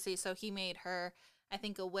prophecy, so he made her, I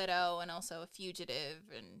think, a widow and also a fugitive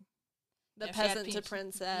and The peasant to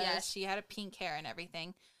princess. Yeah, she had a pink hair and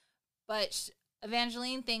everything. But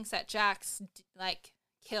Evangeline thinks that Jax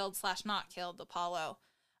killed / not killed Apollo,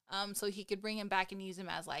 so he could bring him back and use him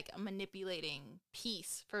as like a manipulating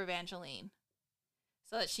piece for Evangeline,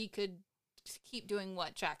 so that she could keep doing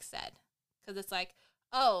what Jax said. Because it's like,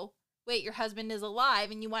 oh, wait, your husband is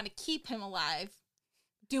alive and you want to keep him alive.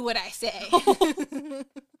 Do what I say.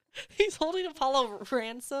 He's holding Apollo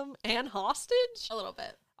ransom and hostage? A little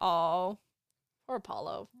bit. Oh, poor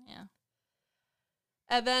Apollo. Yeah.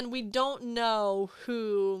 And then we don't know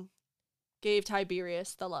who gave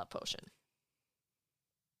Tiberius the love potion.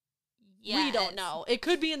 Yes. We don't know. It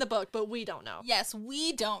could be in the book, but we don't know. Yes,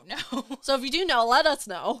 we don't know. So if you do know, let us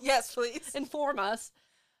know. Yes, please. Inform us.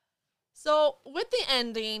 So with the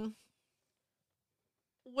ending,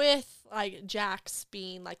 with like Jax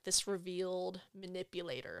being like this revealed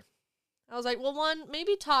manipulator, I was like, well,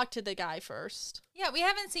 maybe talk to the guy first. Yeah, we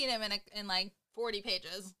haven't seen him in like 40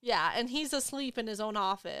 pages. Yeah, and he's asleep in his own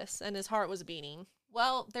office, and his heart was beating.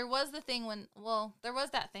 Well, there was that thing when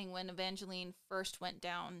Evangeline first went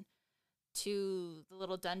down to the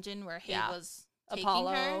little dungeon where he was taking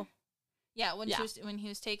Apollo. her. Yeah, when he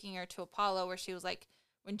was taking her to Apollo, where she was like,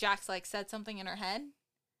 when Jax like said something in her head,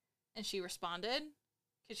 and she responded,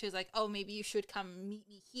 because she was like, oh, maybe you should come meet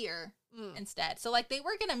me here instead. So like they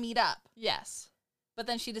were gonna meet up. Yes. But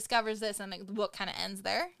then she discovers this, and the book kind of ends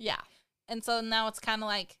there. Yeah. And so now it's kind of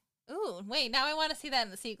like, ooh, wait, now I want to see that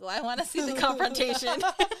in the sequel. I want to see the confrontation.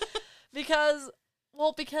 because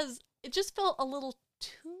it just felt a little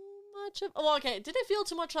too much of... Well, okay, did it feel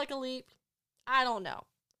too much like a leap? I don't know.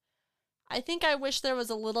 I think I wish there was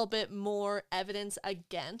a little bit more evidence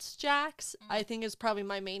against Jax. I think is probably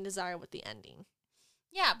my main desire with the ending.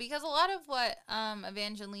 Yeah, because a lot of what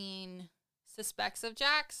Evangeline suspects of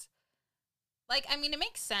Jax, like, I mean, it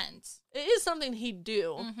makes sense. It is something he'd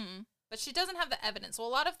do. Mm-hmm. But she doesn't have the evidence. So a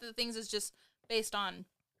lot of the things is just based on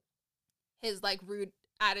his, like, rude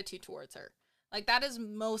attitude towards her. Like, that is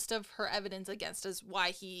most of her evidence against us, why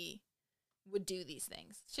he would do these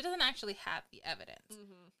things. She doesn't actually have the evidence.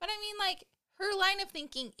 Mm-hmm. But, I mean, like, her line of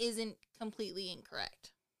thinking isn't completely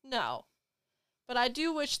incorrect. No. But I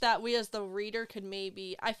do wish that we as the reader could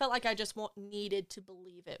I felt like I just needed to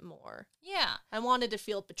believe it more. Yeah. I wanted to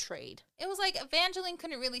feel betrayed. It was like Evangeline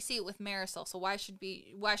couldn't really see it with Marisol, so why should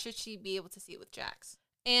she be able to see it with Jax?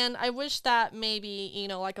 And I wish that maybe,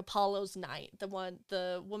 like Apollo's knight,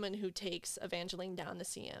 the woman who takes Evangeline down to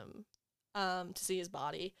see him, to see his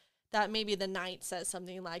body, that maybe the knight says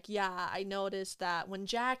something like, yeah, I noticed that when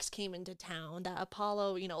Jax came into town, that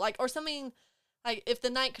Apollo, or something. Like, if the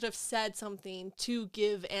knight could have said something to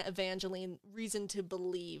give Evangeline reason to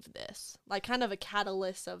believe this. Like, kind of a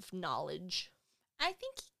catalyst of knowledge. I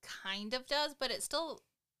think he kind of does, but it's still...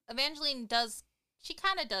 Evangeline does... She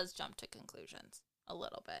kind of does jump to conclusions a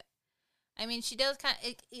little bit. I mean, she does kind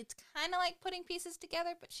of... It's kind of like putting pieces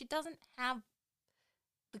together, but she doesn't have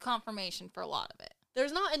the confirmation for a lot of it.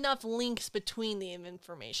 There's not enough links between the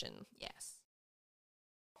information. Yes.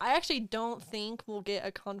 I actually don't think we'll get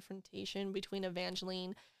a confrontation between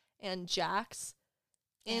Evangeline and Jax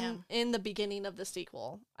in the beginning of the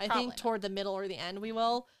sequel. I think toward the middle or the end we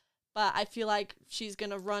will, but I feel like she's going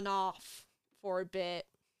to run off for a bit,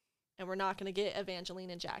 and we're not going to get Evangeline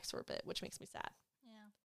and Jax for a bit, which makes me sad. Yeah.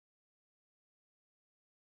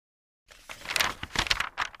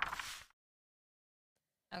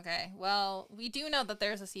 Okay, well, we do know that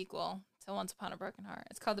there's a sequel to Once Upon a Broken Heart.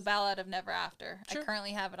 It's called The Ballad of Never After. Sure. I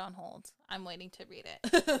currently have it on hold. I'm waiting to read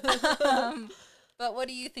it. But what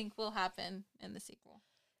do you think will happen in the sequel?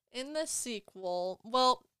 In the sequel,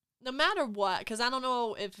 well, no matter what, because I don't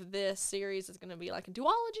know if this series is going to be like a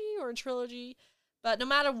duology or a trilogy, but no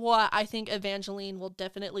matter what, I think Evangeline will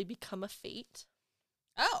definitely become a Fate.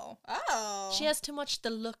 Oh. She has too much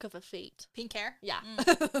the look of a Fate. Pink hair? Yeah.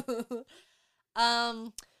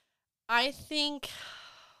 I think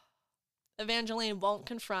Evangeline won't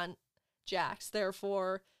confront Jax,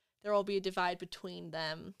 therefore there will be a divide between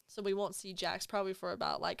them. So we won't see Jax probably for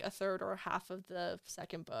about like a third or half of the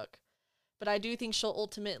second book. But I do think she'll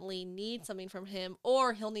ultimately need something from him,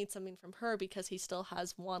 or he'll need something from her because he still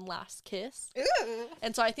has one last kiss. Ooh.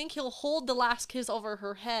 And so I think he'll hold the last kiss over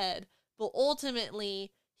her head, but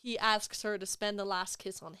ultimately he asks her to spend the last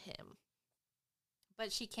kiss on him.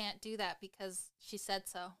 But she can't do that because she said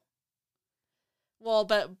so. Well,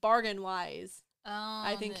 but bargain-wise,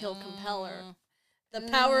 I think he'll compel her. The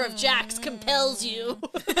power of Jax compels you.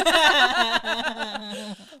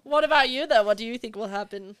 What about you, though? What do you think will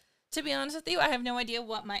happen? To be honest with you, I have no idea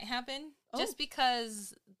what might happen. Oh. Just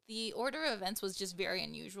because the order of events was just very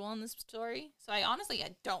unusual in this story. So I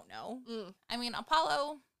don't know. I mean,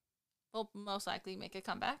 Apollo will most likely make a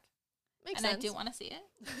comeback. Makes sense. I do want to see it.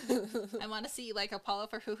 I want to see like Apollo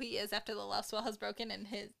for who he is after the love spell has broken and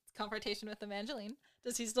his confrontation with Evangeline.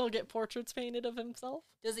 Does he still get portraits painted of himself?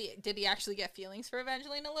 Did he actually get feelings for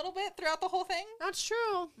Evangeline a little bit throughout the whole thing? That's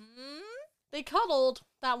true. They cuddled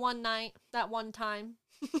that one night, that one time.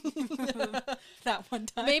 That one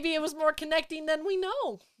time. Maybe it was more connecting than we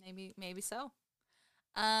know. Maybe so.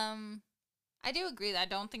 I do agree that I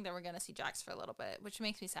don't think that we're going to see Jax for a little bit, which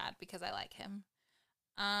makes me sad because I like him.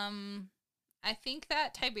 I think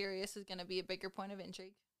that Tiberius is going to be a bigger point of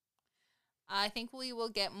intrigue. I think we will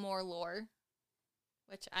get more lore,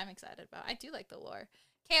 which I'm excited about. I do like the lore.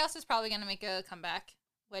 Chaos is probably going to make a comeback,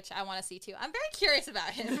 which I want to see too. I'm very curious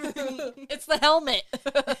about him. It's the helmet.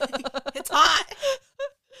 It's hot.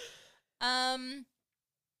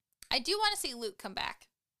 I do want to see Luke come back.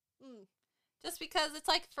 Just because it's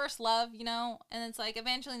like first love, and it's like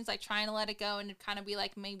Evangeline's like trying to let it go and it'd kind of be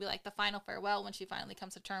like maybe like the final farewell when she finally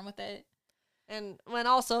comes to term with it. And when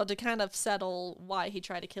also to kind of settle why he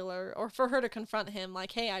tried to kill her, or for her to confront him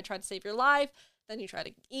like, hey, I tried to save your life, then you tried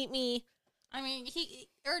to eat me. I mean, he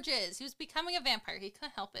was becoming a vampire. He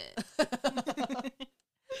couldn't help it.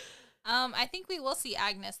 I think we will see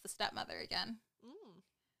Agnes, the stepmother, again.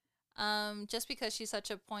 Just because she's such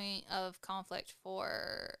a point of conflict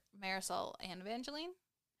for Marisol and Evangeline.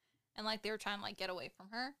 And, like, they were trying to, like, get away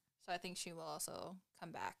from her. So I think she will also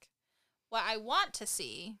come back. What I want to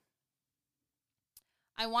see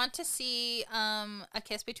a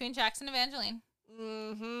kiss between Jax and Evangeline.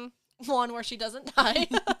 One where she doesn't die.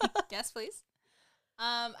 Yes, please.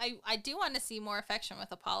 I do want to see more affection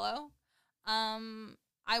with Apollo.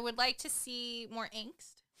 I would like to see more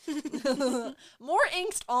angst. More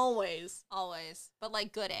angst always. But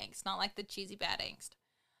like good angst, not like the cheesy bad angst.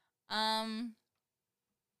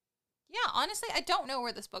 Yeah, honestly, I don't know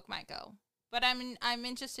where this book might go, but I'm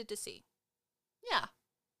interested to see. Yeah.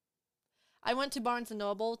 I went to Barnes &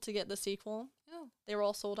 Noble to get the sequel. Oh. They were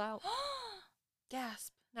all sold out.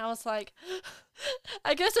 Gasp. And I was like,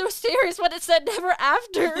 I guess it was serious when it said never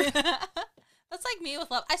after. That's like me with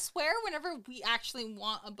love. I swear whenever we actually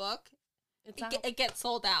want a book, it gets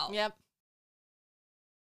sold out. Yep.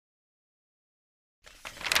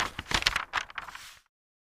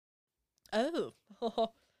 Oh.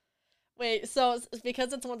 Wait, so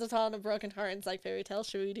because it's once a tale and a broken heart, it's like fairy tale,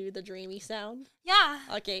 should we do the dreamy sound? Yeah.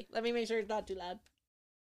 Okay, let me make sure it's not too loud.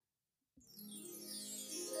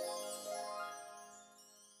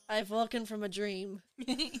 I've woken from a dream.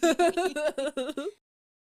 We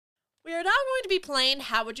are now going to be playing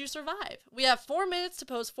How Would You Survive? We have 4 minutes to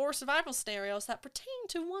pose 4 survival scenarios that pertain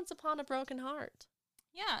to Once Upon a Broken Heart.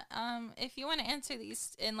 Yeah, if you want to answer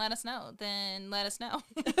these and let us know, then let us know.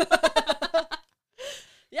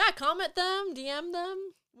 Yeah, comment them, DM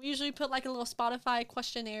them. We usually put like a little Spotify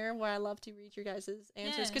questionnaire where I love to read your guys'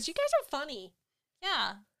 answers because you guys are funny.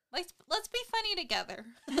 Yeah, let's be funny together.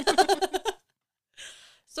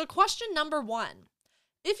 So question number 1.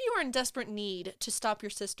 If you are in desperate need to stop your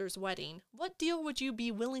sister's wedding, what deal would you be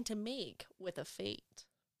willing to make with a fate?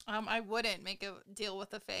 I wouldn't make a deal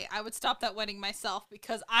with a fae. I would stop that wedding myself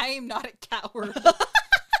because I am not a coward.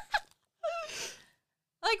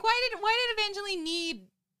 Like, why did Evangeline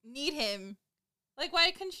need him? Like,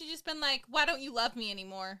 why couldn't she just been like, why don't you love me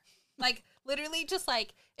anymore? Like, literally just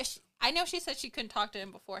like, I know she said she couldn't talk to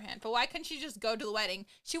him beforehand, but why couldn't she just go to the wedding?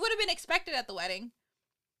 She would have been expected at the wedding.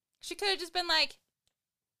 She could have just been like,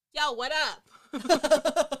 yo, what up?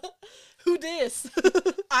 Who dis?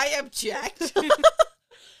 I object.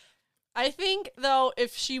 I think, though,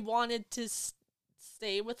 if she wanted to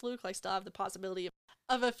stay with Luke, like still have the possibility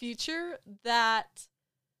of a future, that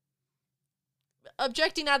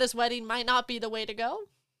objecting at his wedding might not be the way to go.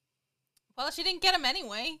 Well, she didn't get him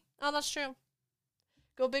anyway. Oh, that's true.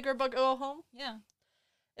 Go big or go home? Yeah.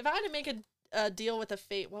 If I had to make a deal with a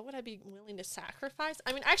fate, what would I be willing to sacrifice?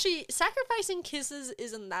 I mean, actually, sacrificing kisses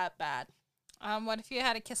isn't that bad. What if you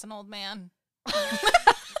had to kiss an old man?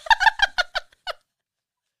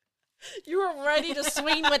 You were ready to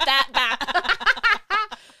swing with that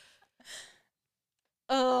bat.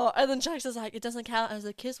 Oh, and then Jax is like, it doesn't count as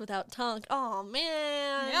a kiss without tongue. Oh,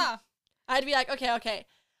 man. Yeah. I'd be like, okay.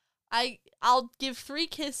 I'll give 3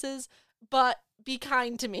 kisses, but be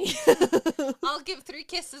kind to me. I'll give 3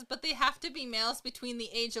 kisses, but they have to be males between the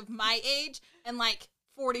age of my age and like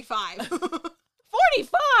 45.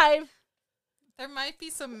 45? There might be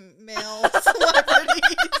some male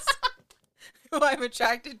celebrities who I'm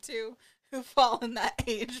attracted to who fall in that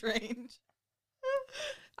age range.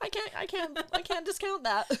 I can't discount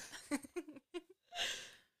that.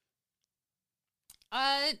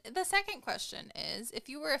 The second question is, if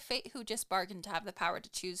you were a fate who just bargained to have the power to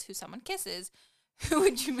choose who someone kisses, who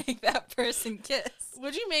would you make that person kiss?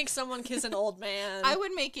 Would you make someone kiss an old man? I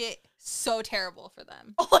would make it so terrible for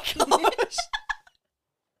them. Oh my gosh.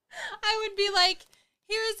 I would be like,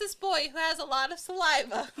 here is this boy who has a lot of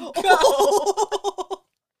saliva. Go. Oh.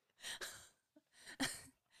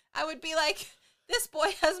 I would be like, this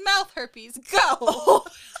boy has mouth herpes. Go. Oh.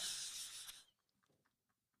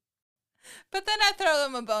 But then I throw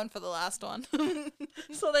them a bone for the last one.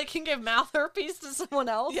 So they can give mouth herpes to someone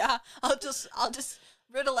else? Yeah, I'll just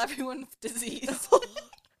riddle everyone with disease.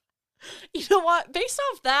 You know what? Based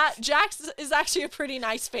off that, Jax is actually a pretty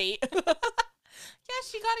nice fate. Yeah,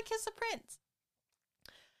 she got to kiss a prince.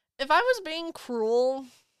 If I was being cruel,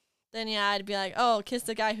 then yeah, I'd be like, oh, kiss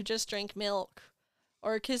the guy who just drank milk.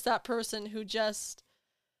 Or kiss that person who just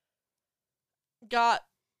got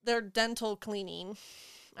their dental cleaning.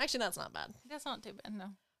 Actually, that's not bad. That's not too bad,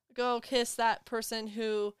 no. Go kiss that person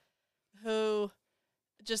who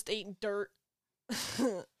just ate dirt.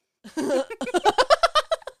 I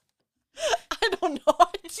don't know.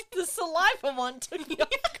 The saliva one took me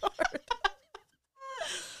off guard.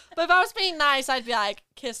 But if I was being nice, I'd be like,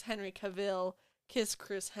 kiss Henry Cavill, kiss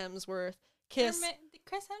Chris Hemsworth, kiss...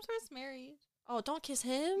 Chris Hemsworth's married. Oh, don't kiss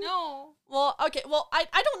him? No. Well, okay. Well, I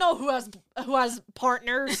don't know who has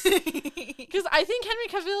partners. Because I think Henry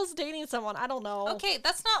Cavill's dating someone. I don't know. Okay,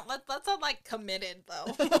 that's not like committed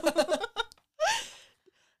though.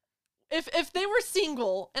 If they were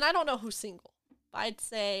single, and I don't know who's single, I'd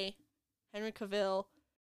say Henry Cavill.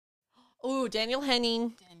 Ooh, Daniel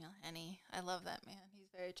Henning. Daniel Henning. I love that man. He's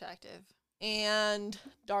very attractive. And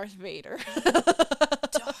Darth Vader.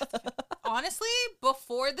 Honestly,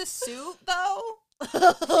 before the suit, though.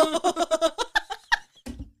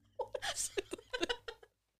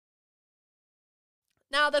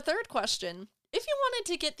 Now, the third question. If you wanted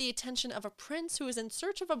to get the attention of a prince who is in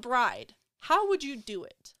search of a bride, how would you do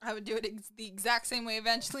it? I would do it the exact same way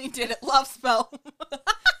Evangeline did it. Love spell.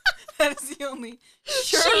 That is the only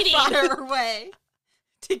surefire way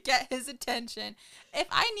to get his attention. If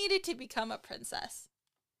I needed to become a princess,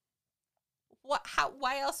 how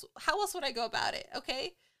else would I go about it?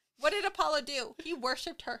 Okay, what did Apollo do? He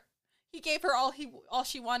worshipped her. He gave her all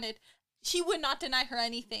she wanted. She would not deny her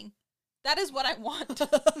anything. That is what I want.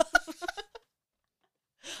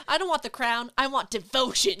 I don't want the crown. I want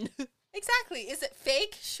devotion. Exactly. Is it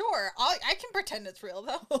fake? Sure. I can pretend it's real,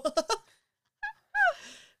 though.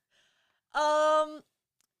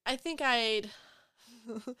 I think I'd,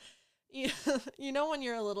 you know when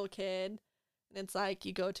you're a little kid and it's like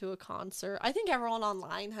you go to a concert. I think everyone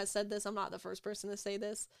online has said this. I'm not the first person to say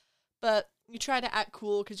this. But you try to act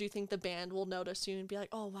cool because you think the band will notice you and be like,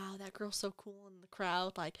 oh, wow, that girl's so cool in the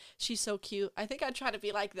crowd. Like, she's so cute. I think I'd try to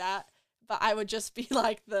be like that. But I would just be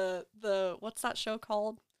like the what's that show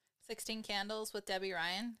called? 16 Candles with Debbie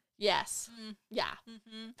Ryan. Yes. Yeah.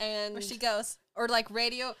 Mm-hmm. And where she goes, or like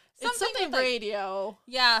radio. It's something like, radio.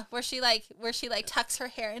 Yeah, where she tucks her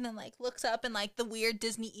hair in and like looks up in like the weird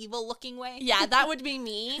Disney evil looking way. Yeah, that would be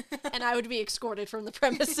me, and I would be escorted from the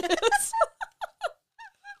premises.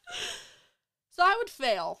 So I would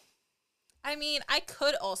fail. I mean, I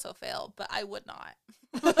could also fail, but I would not.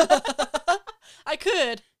 I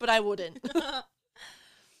could, but I wouldn't. The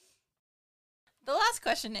last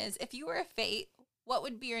question is, if you were a fate, what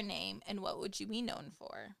would be your name and what would you be known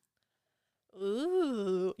for?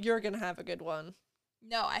 Ooh, you're going to have a good one.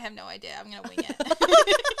 No, I have no idea. I'm going to wing it.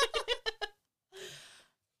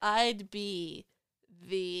 I'd be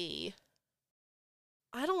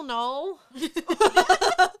I don't know.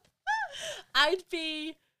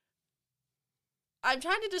 I'm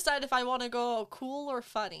trying to decide if I want to go cool or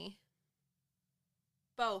funny.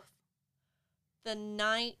 Both. The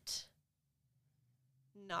Night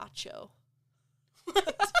Nacho.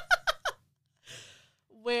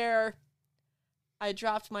 Where I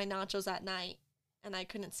dropped my nachos at night and I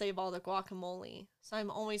couldn't save all the guacamole. So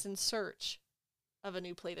I'm always in search of a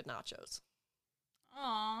new plate of nachos.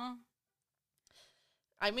 Aww.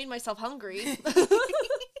 I made myself hungry.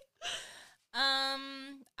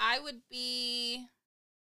 I would be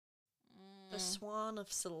the Swan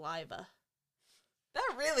of Saliva.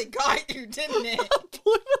 That really got you, didn't it? A boy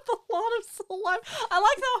with a lot of saliva. I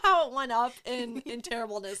like how it went up in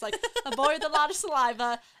terribleness. Like, a boy with a lot of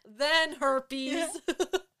saliva, then herpes,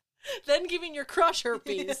 then giving your crush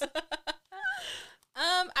herpes.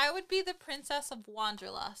 I would be the Princess of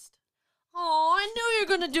Wanderlust. Oh, I knew you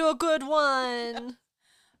were going to do a good one.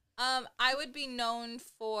 I would be known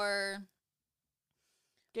for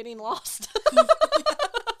getting lost.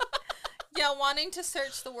 Yeah, wanting to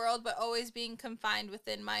search the world, but always being confined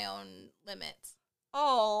within my own limits.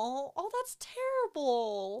 Oh, that's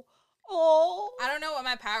terrible. Oh. I don't know what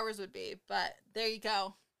my powers would be, but there you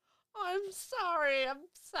go. I'm sorry. I'm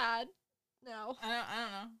sad. No. I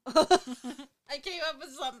don't know. I came up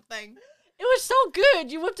with something. It was so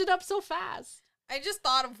good. You whipped it up so fast. I just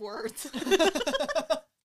thought of words.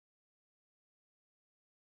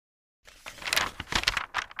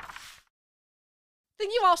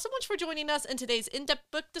 Thank you all so much for joining us in today's in-depth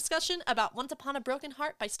book discussion about Once Upon a Broken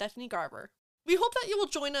Heart by Stephanie Garber. We hope that you will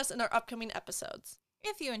join us in our upcoming episodes.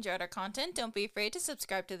 If you enjoyed our content, don't be afraid to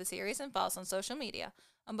subscribe to the series and follow us on social media.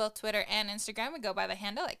 On both Twitter and Instagram, we go by the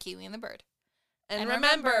handle at Kiwi and the Bird. And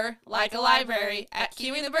remember, like a library, at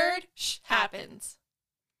Kiwi and the Bird, happens.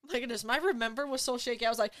 My goodness, my remember was so shaky. I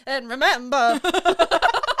was like, and remember.